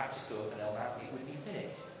would be patches to open LDAP, it would be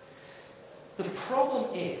finished. The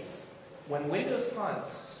problem is, when Windows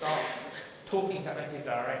clients start talking to Active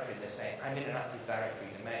Directory, they say, I'm in an Active Directory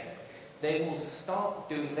domain, they will start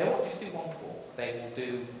doing, they won't just do one call, they will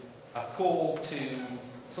do a call to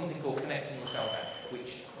something called connectionless LDAP,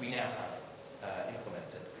 which we now have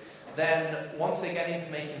implemented. Then, once they get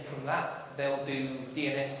information from that, they'll do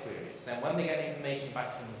DNS queries. Then when they get information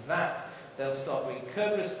back from that, they'll start doing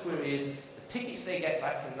Kerberos queries. The tickets they get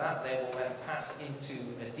back from that, they will then pass into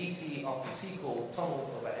a DC RPC called tunnel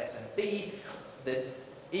over SMB. The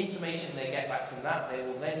information they get back from that, they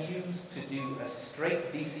will then use to do a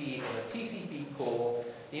straight DC or a TCP call.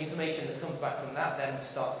 The information that comes back from that then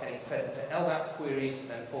starts getting fed into LDAP queries,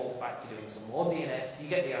 then falls back to doing some more DNS. You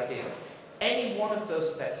get the idea. Any one of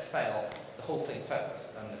those steps fail, the whole thing fails,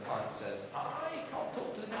 and the client says, I can't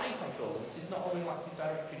talk to the domain controller, this is not a real Active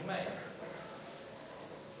Directory domain.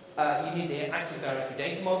 You need the Active Directory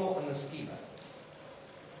data model and the schema.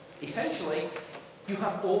 Essentially, you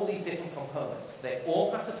have all these different components. They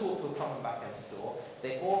all have to talk to a common backend store.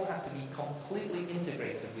 They all have to be completely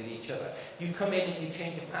integrated with each other. You come in and you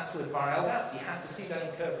change a password via LDAP, you have to see that in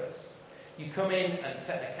Kerberos. You come in and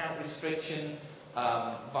set an account restriction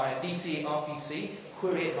via DC RPC,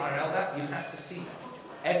 query it via LDAP, you have to see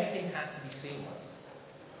that. Everything has to be seamless,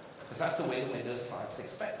 because that's the way the Windows clients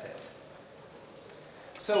expect it.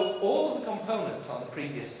 So all of the components on the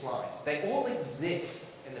previous slide, they all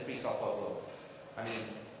exist in the free software world. I mean,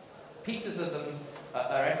 pieces of them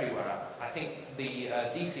are everywhere. I think the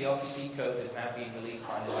DC RPC code is now being released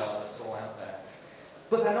by Novell, it's all out there.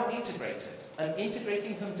 But they're not integrated. And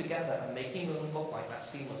integrating them together and making them look like that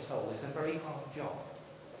seamless whole is a very hard job.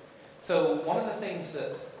 So one of the things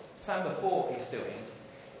that Samba 4 is doing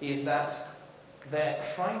is that they're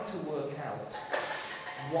trying to work out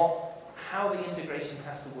how the integration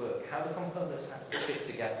has to work, how the components have to fit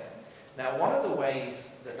together. Now, one of the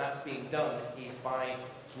ways that that's being done is by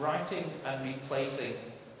writing and replacing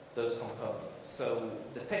those components. So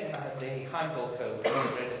the Heimdall code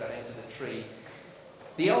integrated that into the tree.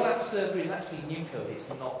 The LDAP server is actually new code. It's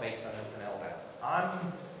not based on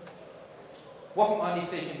OpenLDAP. Wasn't my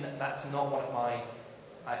decision that that's not one of my...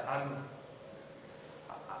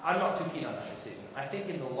 I'm not too keen on that decision. I think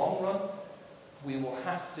in the long run, we will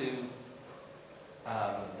have to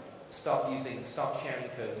start sharing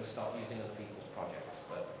code and start using other people's projects.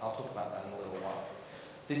 But I'll talk about that in a little while.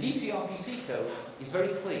 The DCRPC code is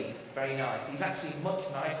very clean, very nice. It's actually much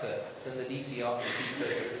nicer than the DCRPC code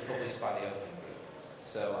that was published by the Open Group.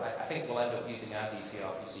 So I think we'll end up using our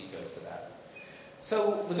DCRPC code for that.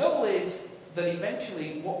 So the goal is that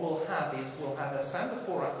eventually what we'll have a Samba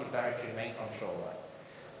 4 Active Directory main controller,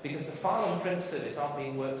 because the file and print service aren't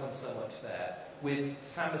being worked on so much there, with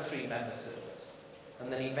Samba 3 member servers.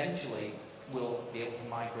 And then eventually we'll be able to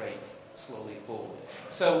migrate slowly forward.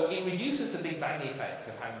 So it reduces the Big Bang effect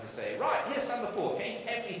of having to say, right, here's Samba 4, change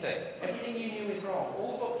everything. Everything you knew is wrong.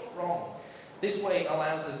 All the books wrong. This way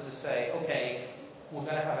allows us to say, okay, we're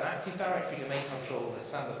going to have an Active Directory domain controller that's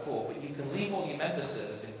Samba 4, but you can leave all your member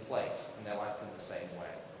servers in place, and they'll act in the same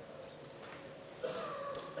way.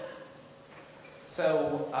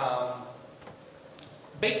 So,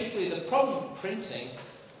 basically, the problem of printing,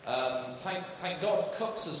 thank God,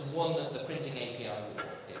 Cux has won the printing API war.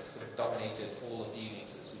 It's sort of dominated all of the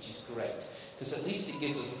Unixes, which is great, because at least it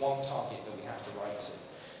gives us one target that we have to write to.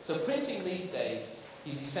 So printing these days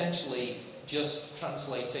is essentially just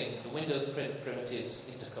translating the Windows print primitives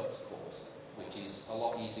into Cux calls, which is a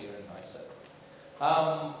lot easier and nicer.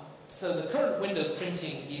 So the current Windows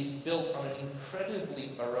printing is built on an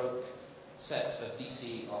incredibly baroque set of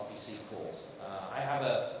DC RPC calls. I have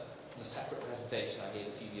a separate presentation I gave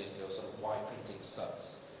a few years ago, sort of why printing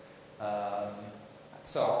sucks.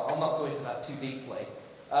 So I'll not go into that too deeply.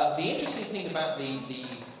 The interesting thing about the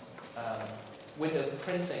Windows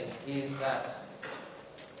printing is that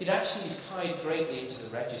it actually is tied greatly into the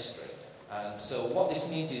registry. And so what this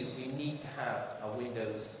means is we need to have a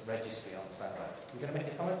Windows registry on Samba. You're going to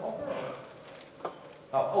make a comment, Oliver?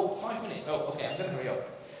 Oh, 5 minutes. Oh, okay, I'm going to hurry up.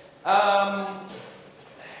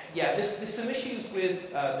 Yeah, there's some issues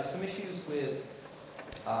with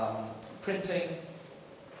printing.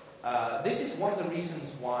 This is one of the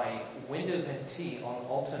reasons why Windows NT on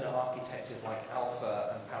alternate architectures like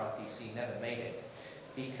Alpha and PowerPC never made it,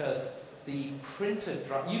 because the printer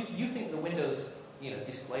driver, you think the Windows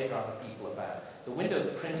display driver people are bad. The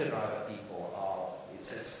Windows printer driver people are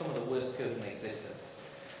it's some of the worst code in existence.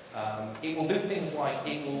 It will do things like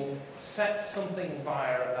it will set something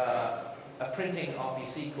via a printing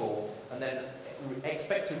RPC call and then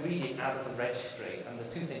expect to read it out of the registry, and the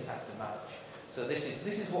two things have to match. So this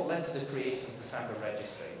is what led to the creation of the Samba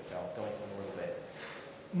registry, which I'll go into in a little bit.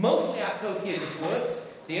 Mostly our code here just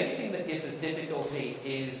works. The only thing that gives us difficulty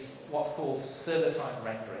is what's called server-side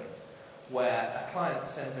rendering, where a client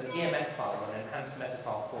sends an EMF file, an enhanced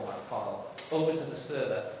metafile format file, over to the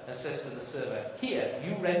server and says to the server, here,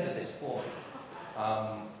 you render this for me.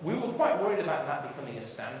 We were quite worried about that becoming a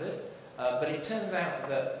standard, but it turns out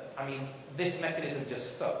that, this mechanism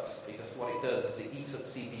just sucks, because what it does is it eats up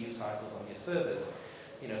CPU cycles on your servers.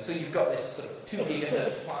 So you've got this sort of 2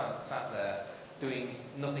 gigahertz client sat there doing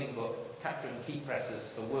nothing but capturing key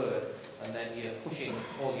presses for Word, and then you're pushing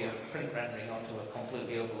all your print rendering onto a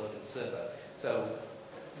completely overloaded server. So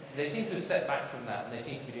they seem to have stepped back from that, and they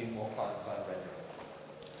seem to be doing more client-side rendering.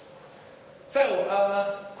 So,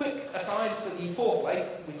 quick aside for the fourth leg,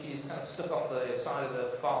 which is kind of stuck off the side of the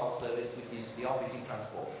file service, which is the RPC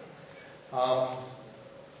transport.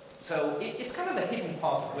 So it's kind of a hidden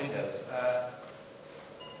part of Windows.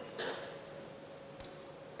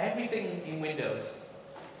 Everything in Windows,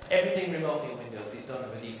 everything remotely in Windows is done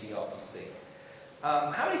over DCRPC.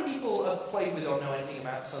 How many people have played with or know anything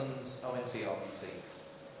about Sun's ONCRPC?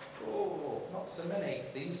 Oh, not so many.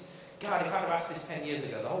 God, if I'd have asked this 10 years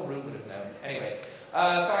ago, the whole room would have known. Anyway, so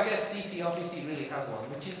I guess DCRPC really has one,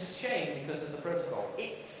 which is a shame because as a protocol,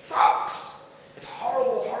 it sucks! It's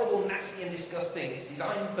horrible, horrible, nasty and disgusting. It's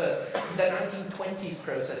designed for the 1920s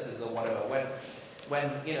processors or whatever, when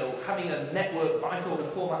having a network byte order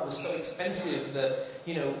format was so expensive that,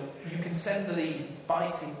 you can send the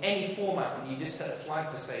bytes in any format and you just set a flag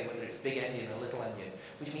to say whether it's big endian or little endian,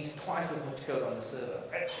 which means twice as much code on the server.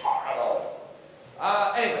 It's horrible!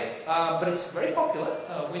 Anyway, but it's very popular.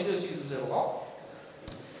 Windows uses it a lot.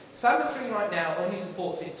 Samba 3 right now only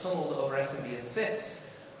supports it tunneled over SMB and CIFS.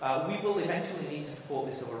 we will eventually need to support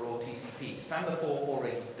this over raw TCP. Samba 4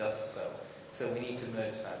 already does so we need to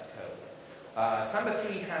merge that code. Samba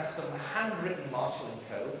 3 has some handwritten marshalling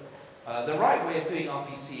code. The right way of doing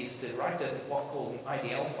RPC is to write what's called an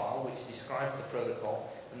IDL file, which describes the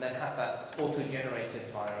protocol, and then have that auto-generated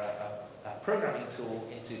via a programming tool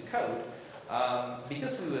into code.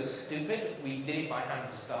 Because we were stupid, we did it by hand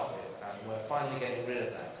to start with, and we're finally getting rid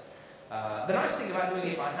of that. The nice thing about doing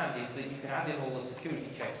it by hand is that you can add in all the security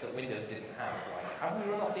checks that Windows didn't have, like, have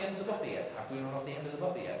we run off the end of the buffer yet? Have we run off the end of the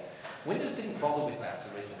buffer yet? Windows didn't bother with that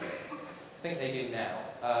originally. I think they do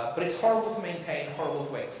now. But it's horrible to maintain, horrible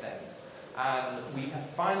to extend. And we have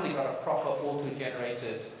finally got a proper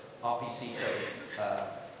auto-generated RPC code,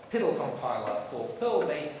 PIDL compiler for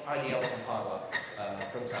Perl-based IDL compiler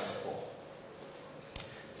from Samba 4.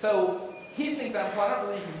 So here's an example. I don't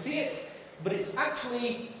know if you can see it, but it's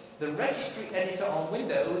actually the registry editor on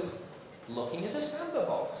Windows looking at a Samba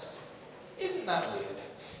box. Isn't that weird?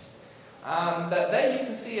 And there you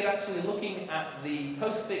can see it actually looking at the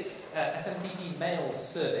postfix SMTP mail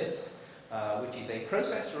service, which is a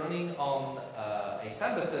process running on a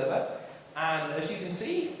Samba server. And as you can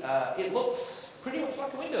see, it looks pretty much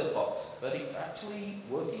like a Windows box, but it's actually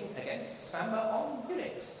working against Samba on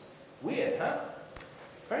Unix. Weird, huh?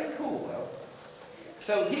 Very cool, though.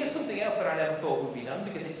 So here's something else that I never thought would be done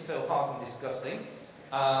because it's so hard and disgusting.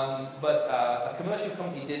 But a commercial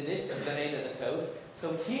company did this and donated the code.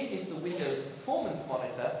 So here is the Windows performance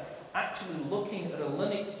monitor actually looking at a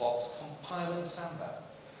Linux box compiling Samba.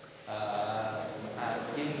 And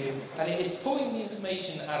giving you, and it's pulling the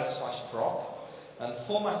information out of /proc and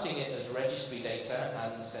formatting it as registry data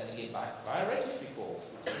and sending it back via registry calls,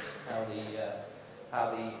 which is how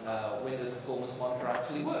the Windows Performance Monitor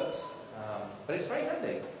actually works. But it's very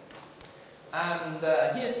handy. And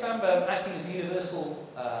here's Samba acting as a universal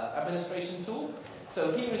administration tool.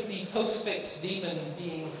 So here is the postfix daemon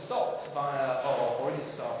being stopped via, or is it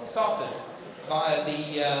started? Started via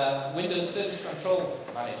the Windows Service Control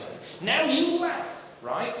Manager. Now you laugh,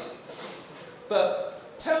 right? But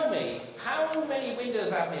tell me, how many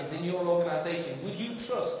Windows admins in your organization would you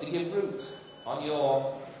trust to give root on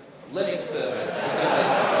your Linux servers to do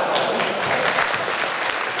this?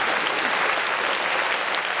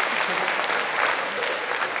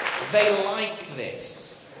 They like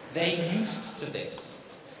this. They're used to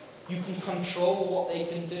this. You can control what they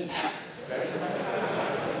can do. It's very handy.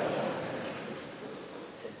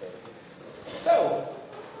 So,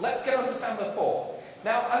 let's get on to Samba 4.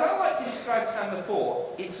 Now, as I like to describe Samba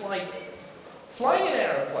 4, it's like flying an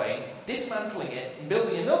aeroplane, dismantling it, and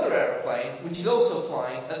building another aeroplane, which is also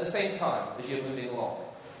flying at the same time as you're moving along.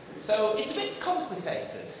 So, it's a bit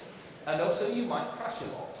complicated, and also you might crash a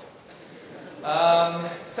lot.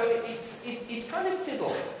 So it's kind of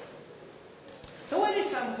fiddly. So where did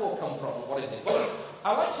Samba 4 come from, and what is it? Well,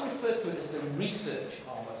 I like to refer to it as the research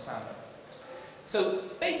arm of Samba. So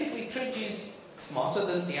basically, Tridge is smarter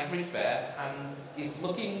than the average bear and is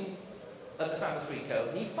looking at the Samba 3 code,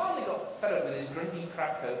 and he finally got fed up with his grungy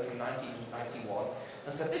crap code from 1991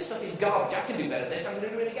 and said, this stuff is garbage, I can do better than this, I'm going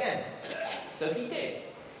to do it again. So he did.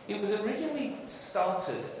 It was originally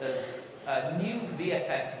started as a new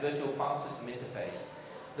VFS, virtual file system interface,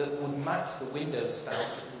 that would match the Windows style,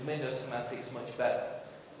 Windows semantics much better.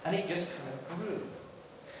 And it just kind of grew.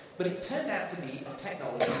 But it turned out to be a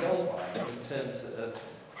technology goldmine in terms of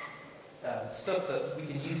stuff that we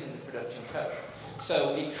can use in the production code.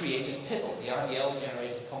 So it created PIDL, the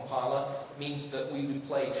IDL-generated compiler, means that we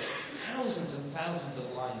replace thousands and thousands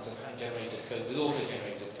of lines of hand-generated code with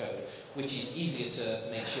auto-generated code, which is easier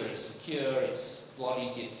to make sure it's secure, it's a lot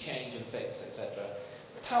easier to change and fix, etc.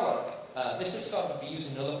 Talloc, this has started to be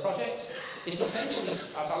used in other projects. It's essentially,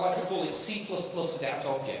 as I like to call it, C++ without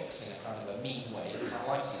objects in a kind of a mean way, because I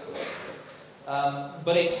like C++.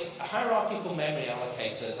 But it's a hierarchical memory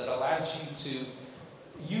allocator that allows you to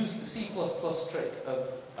use the C++ trick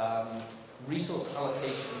of resource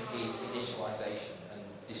allocation is initialization and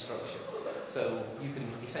destruction. So you can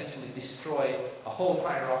essentially destroy a whole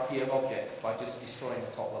hierarchy of objects by just destroying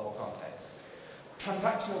the top level context.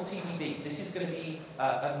 Transactional TDB, this is going to be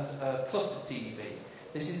clustered TDB.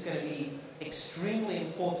 This is going to be extremely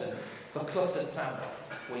important for clustered Samba,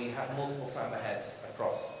 where you have multiple Samba heads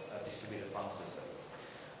across a distributed file system.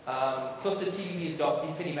 Clustered TDB's got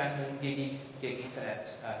InfiniBand and Gig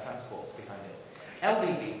Ethernet transports behind it.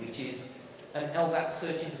 LDB, which is an LDAP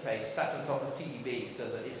search interface sat on top of TDB so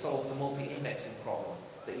that it solves the multi-indexing problem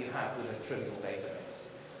that you have with a trivial database.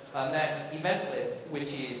 And then EventLib,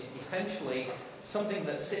 which is essentially something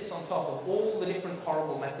that sits on top of all the different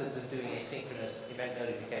horrible methods of doing asynchronous event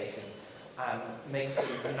notification and makes it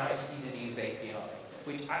a nice, easy-to-use API.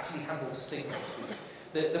 which actually handles signals.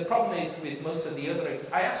 The problem is with most of the other...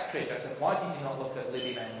 I asked Tridge, I said, why did you not look at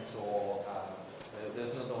libevent or...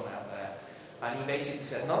 there's another one out there. And he basically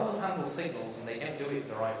said, none of them handle signals and they don't do it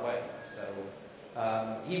the right way. So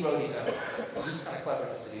he wrote his own. He's kind of clever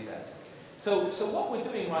enough to do that. So what we're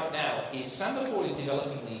doing right now is Samba 4 is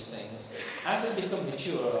developing these things. As they become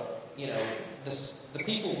mature, you know, the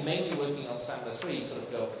people mainly working on Samba 3 sort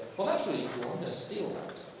of go, well, that's really cool, I'm going to steal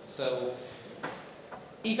that. So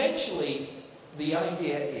eventually, the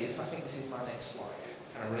idea is, I think this is my next slide,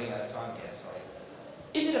 and I'm running out of time here, sorry.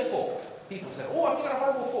 Is it a fork? People say, oh, have you got a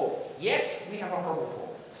horrible fork? Yes, we have a horrible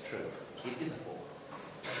fork. It's true. It is a fork.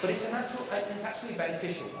 But it's actually a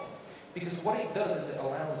beneficial one. Because what it does is it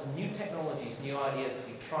allows new technologies, new ideas to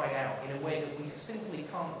be tried out in a way that we simply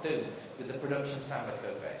can't do with the production Samba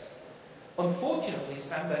code base. Unfortunately,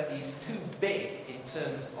 Samba is too big in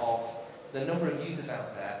terms of the number of users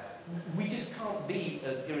out there. We just can't be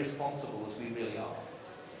as irresponsible as we really are.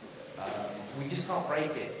 We just can't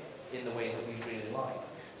break it in the way that we really like.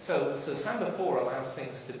 So Samba 4 allows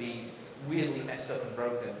things to be weirdly messed up and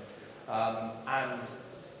broken. And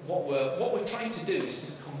what we're trying to do is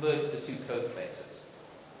to converge the two code bases.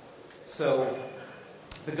 So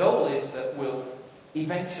the goal is that we'll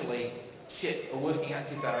eventually ship a working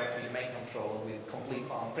Active Directory domain controller with complete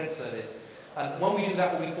file and print service. And when we do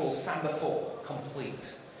that, what we call Samba 4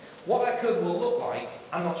 complete. What that code will look like,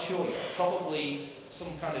 I'm not sure yet. Probably some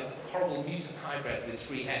kind of horrible mutant hybrid with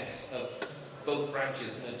 3 heads of both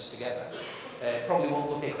branches merged together. It probably won't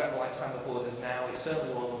look exactly like Samba 4 does now. It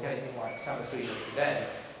certainly won't look anything like Samba 3 does today.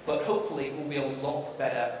 But hopefully it will be a lot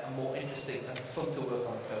better and more interesting and fun to work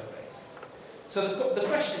on code base. So the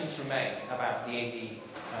questions remain about the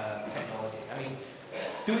AD technology. I mean,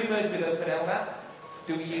 do we merge with OpenLDAP?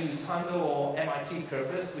 Do we use Handle or MIT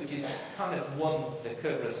Kerberos, which is kind of won the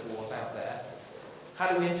Kerberos wars out there? How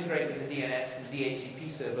do we integrate with the DNS and DHCP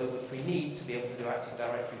server, which we need to be able to do Active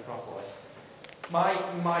Directory properly?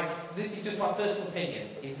 This is just my personal opinion,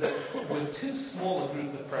 is that we're too small a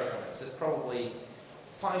group of programmers. There's probably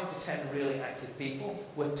 5 to 10 really active people.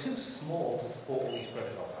 We're too small to support all these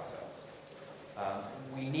protocols ourselves.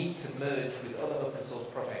 We need to merge with other open source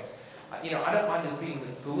projects. You know, I don't mind us being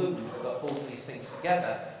the glue that holds these things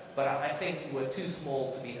together, but I think we're too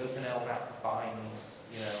small to be OpenLDAP, Binds,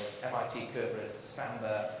 you know, MIT Kerberos,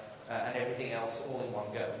 Samba, and everything else all in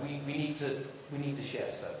one go. We need to share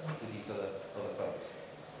stuff with these other folks.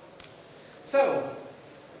 So,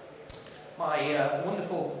 my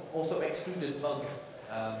wonderful, also extruded bug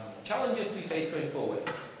challenges we face going forward.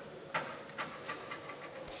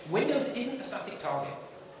 Windows isn't a static target,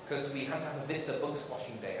 because we had to have a Vista bug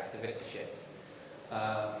squashing day after Vista shipped.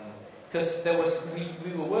 Because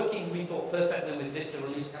we were working, we thought, perfectly with Vista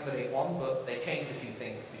release candidate 1, but they changed a few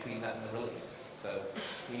things between that and the release. So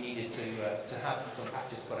we needed to have some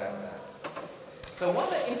patches put out there. So one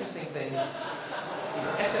of the interesting things is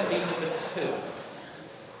SMB number 2.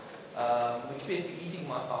 Which appears to be eating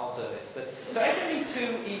my file service. So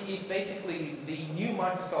SMB2 is basically the new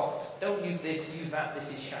Microsoft, don't use this, use that, this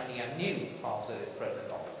is shiny and new file service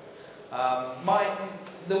protocol.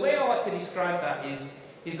 The way I like to describe that is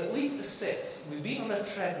at least the SIFs, we've been on a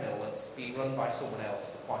treadmill that's been run by someone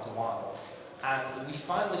else for quite a while, and we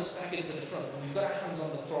finally staggered to the front, and we've got our hands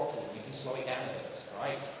on the throttle, we can slow it down a bit,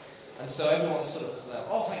 right? And so everyone's sort of,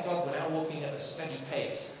 oh thank God, we're now walking at a steady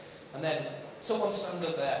pace. And then someone stands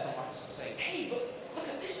up there from Microsoft saying, hey, look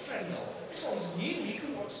at this treadmill. This one's new. You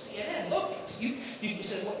can watch CNN. Look, you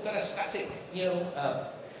said, look, got a static, you know,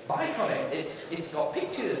 bike on it. It's got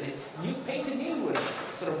pictures. It's new, painted new, and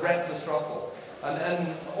sort of revs the throttle.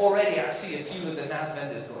 And already I see a few of the NAS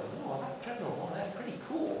vendors going, oh, that treadmill, oh, that's pretty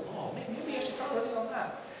cool. Oh, maybe I should try running on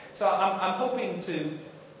that. So I'm hoping to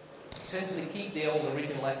essentially keep the old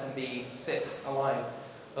original SMB SIFs alive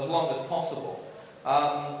as long as possible.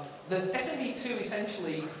 The SMB2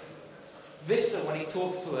 essentially, Vista, when it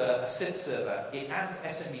talks to a SIF server, it adds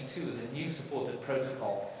SMB2 as a new supported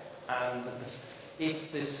protocol. And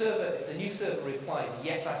if the new server replies,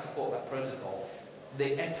 yes, I support that protocol,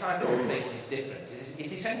 the entire conversation is different.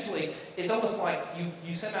 It's essentially, it's almost like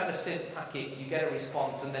you send out a SIF packet, you get a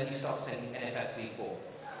response, and then you start sending NFSv4.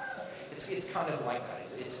 It's kind of like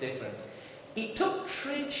that. It's different. It took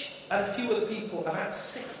Tridge and a few other people about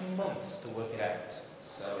 6 months to work it out.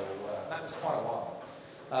 So that was quite a while.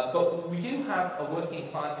 But we do have a working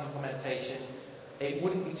client implementation. It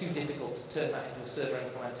wouldn't be too difficult to turn that into a server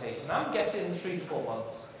implementation. I'm guessing 3 to 4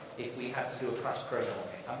 months if we had to do a crash program on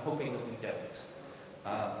it. I'm hoping that we don't.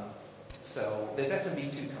 So there's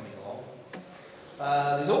SMB2 coming along.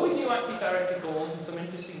 There's always new Active Directory calls and some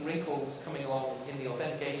interesting wrinkles coming along in the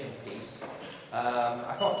authentication piece.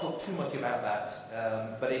 I can't talk too much about that,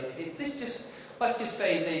 but let's just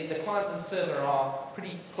say the client and server are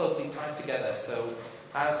pretty closely tied together, so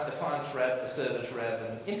as the clients rev, the servers rev,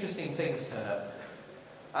 and interesting things turn up.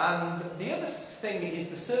 And the other thing is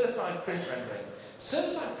the server-side print rendering.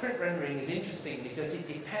 Server-side print rendering is interesting because it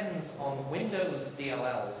depends on Windows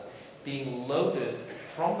DLLs being loaded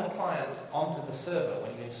from the client onto the server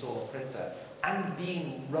when you install a printer, and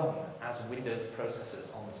being run as Windows processors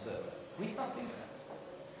on the server. We can't do that.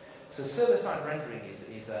 So server-side rendering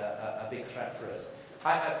is a big threat for us.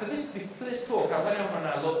 For this talk, I went over and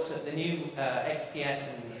I looked at the new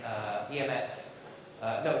XPS and EMF.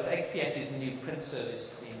 No, it's XPS is the new print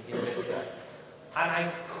service in Vista. And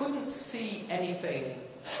I couldn't see anything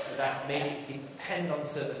that made it depend on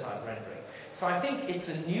server-side rendering. So I think it's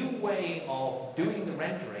a new way of doing the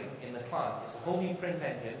rendering in the client. It's a whole new print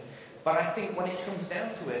engine. But I think when it comes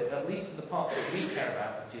down to it, at least for the parts that we care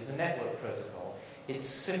about, which is the network protocol, it's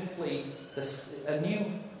simply a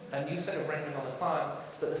new set of rendering on the client,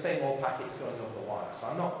 but the same old packets going over the wire. So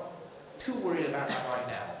I'm not too worried about that right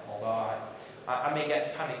now, although I may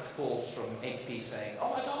get panicked calls from HP saying,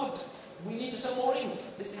 "Oh my God, we need to sell more ink.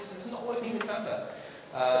 This is not working with Samba."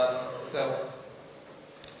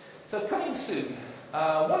 So coming soon.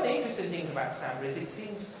 One of the interesting things about Samba is it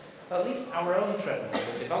seems, at least our own treadmill,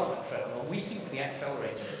 the development treadmill, we seem to be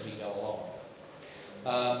accelerating as we go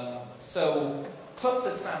along. So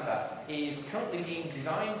clustered Samba is currently being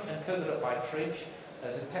designed and coded up by Tridge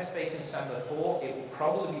as a test base in Samba 4. It will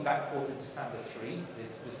probably be backported to Samba 3 with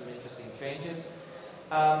some interesting changes.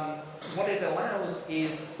 What it allows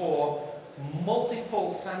is for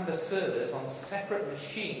multiple Samba servers on separate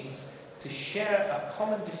machines to share a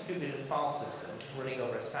common distributed file system running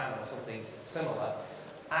over a SAN or something similar,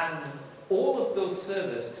 and all of those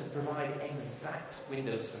servers to provide exact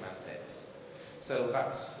Windows semantics. So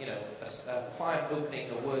that's, a client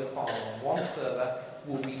opening a Word file on one server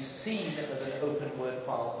will be seen as an open Word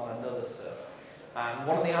file on another server. And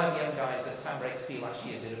one of the IBM guys at Samba XP last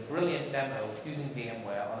year did a brilliant demo using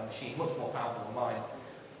VMware on a machine much more powerful than mine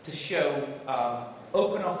to show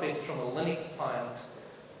OpenOffice from a Linux client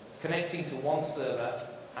connecting to one server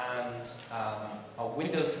and a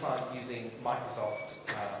Windows client using Microsoft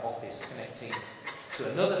Office connecting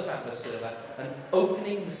to another Samba server and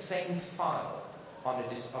opening the same file on a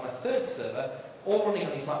third server, all running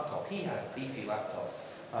on his laptop. He had a beefy laptop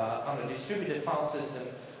on a distributed file system,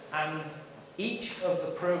 and each of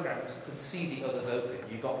the programs could see the others open.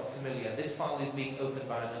 You got the familiar, this file is being opened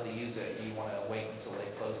by another user, do you want to wait until they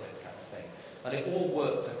close it kind of thing. And it all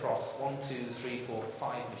worked across 1, 2, 3, 4,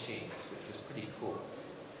 5 machines, which was pretty cool.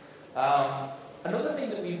 Another thing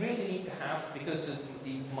that we really need to have, because of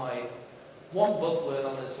my one buzzword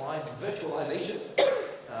on this slide is virtualization.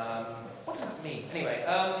 What does that mean? Anyway,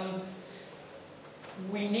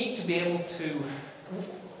 we need to be able to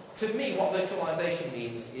me, what virtualization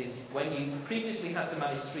means is when you previously had to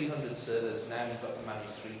manage 300 servers, now you've got to manage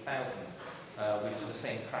 3,000, which are the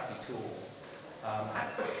same crappy tools.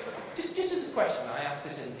 Just as a question, I asked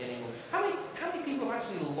this in England, how many people have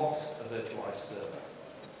actually lost a virtualized server?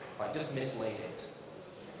 Like, just mislaid it?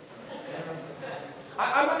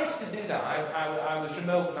 I managed to do that. I was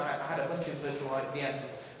remote and I had a bunch of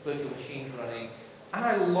virtual machines running, and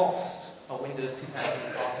I lost a Windows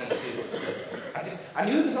 2000 RC2. I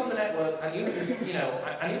knew it was on the network, I knew it was,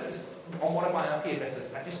 I knew it was on one of my IP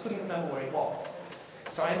addresses, I just couldn't remember where it was.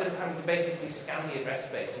 So I ended up having to basically scan the address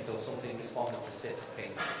space until something responded to SIF's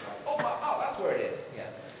ping. Like, oh, that's where it is.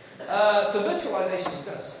 Yeah. So virtualization is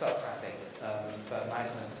going to suck, I think, for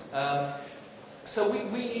management. So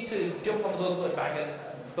we need to jump on the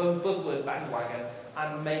buzzword bandwagon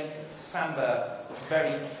and make Samba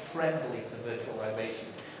very friendly for virtualization.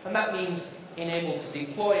 And that means being able to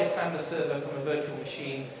deploy a Samba server from a virtual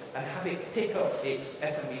machine and have it pick up its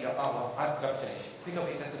SMB.com. Oh, well, I've got to finish. Pick up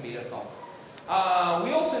its SMB.com.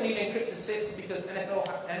 We also need encrypted CIFs because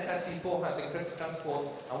NFS v4 has encrypted transport,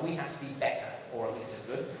 and we have to be better, or at least as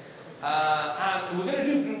good. And we're going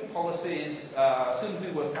to do group policies as soon as we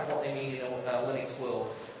work out what they mean in a Linux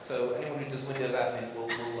world. So anyone who does Windows admin will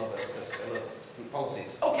love us because they love group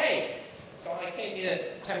policies. Okay, so I came here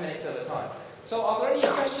 10 minutes over time. So are there any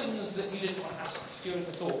questions that you didn't want to ask during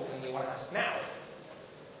the talk and you want to ask now?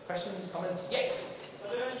 Questions, comments? Yes?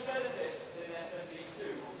 Are there any benefits in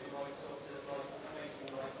SMB2 or do Microsoft just like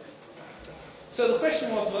making life difficult? So the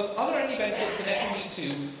question was, well, are there any benefits in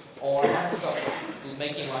SMB2 or Microsoft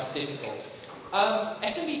making life difficult?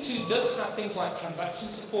 SMB2 does have things like transaction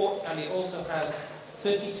support, and it also has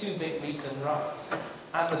 32-bit reads and writes.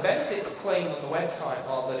 And the benefits claimed on the website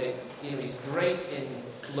are that it is great in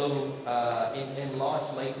in large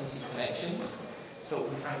latency connections, so it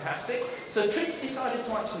would be fantastic. So Tridge decided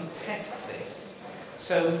to actually test this.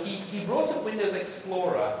 So he brought up Windows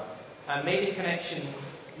Explorer and made a connection,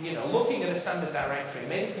 looking at a standard directory,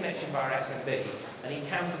 made a connection via SMB, and he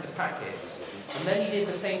counted the packets. And then he did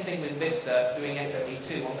the same thing with Vista, doing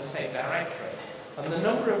SMB2 on the same directory. And the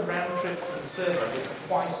number of round trips to the server was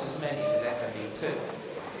twice as many with SMB2.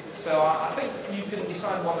 So I think you can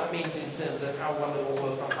decide what that means in terms of how well it will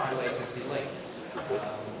work on high latency links.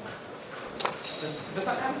 Does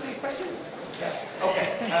that answer your question? Yeah.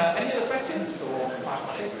 Okay. Any other questions? Or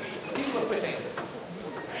I think people are quitting.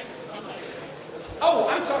 Oh,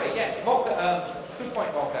 I'm sorry. Yes, Volker. Good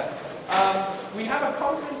point, Volker. We have a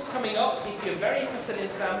conference coming up. If you're very interested in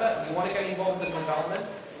Samba and you want to get involved in development,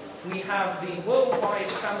 we have the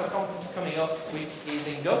worldwide Samba conference coming up, which is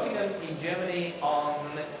in Göttingen in Germany on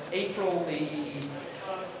April the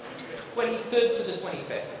 23rd to the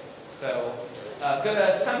 25th. So go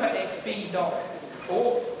to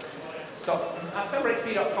sambaxp.org,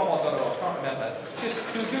 sambaxp.com or .org, I can't remember. Just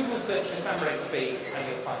do a Google search for SambaXP and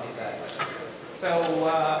you'll find it there. So,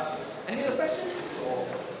 any other questions?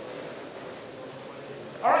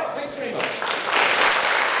 All right, thanks very much.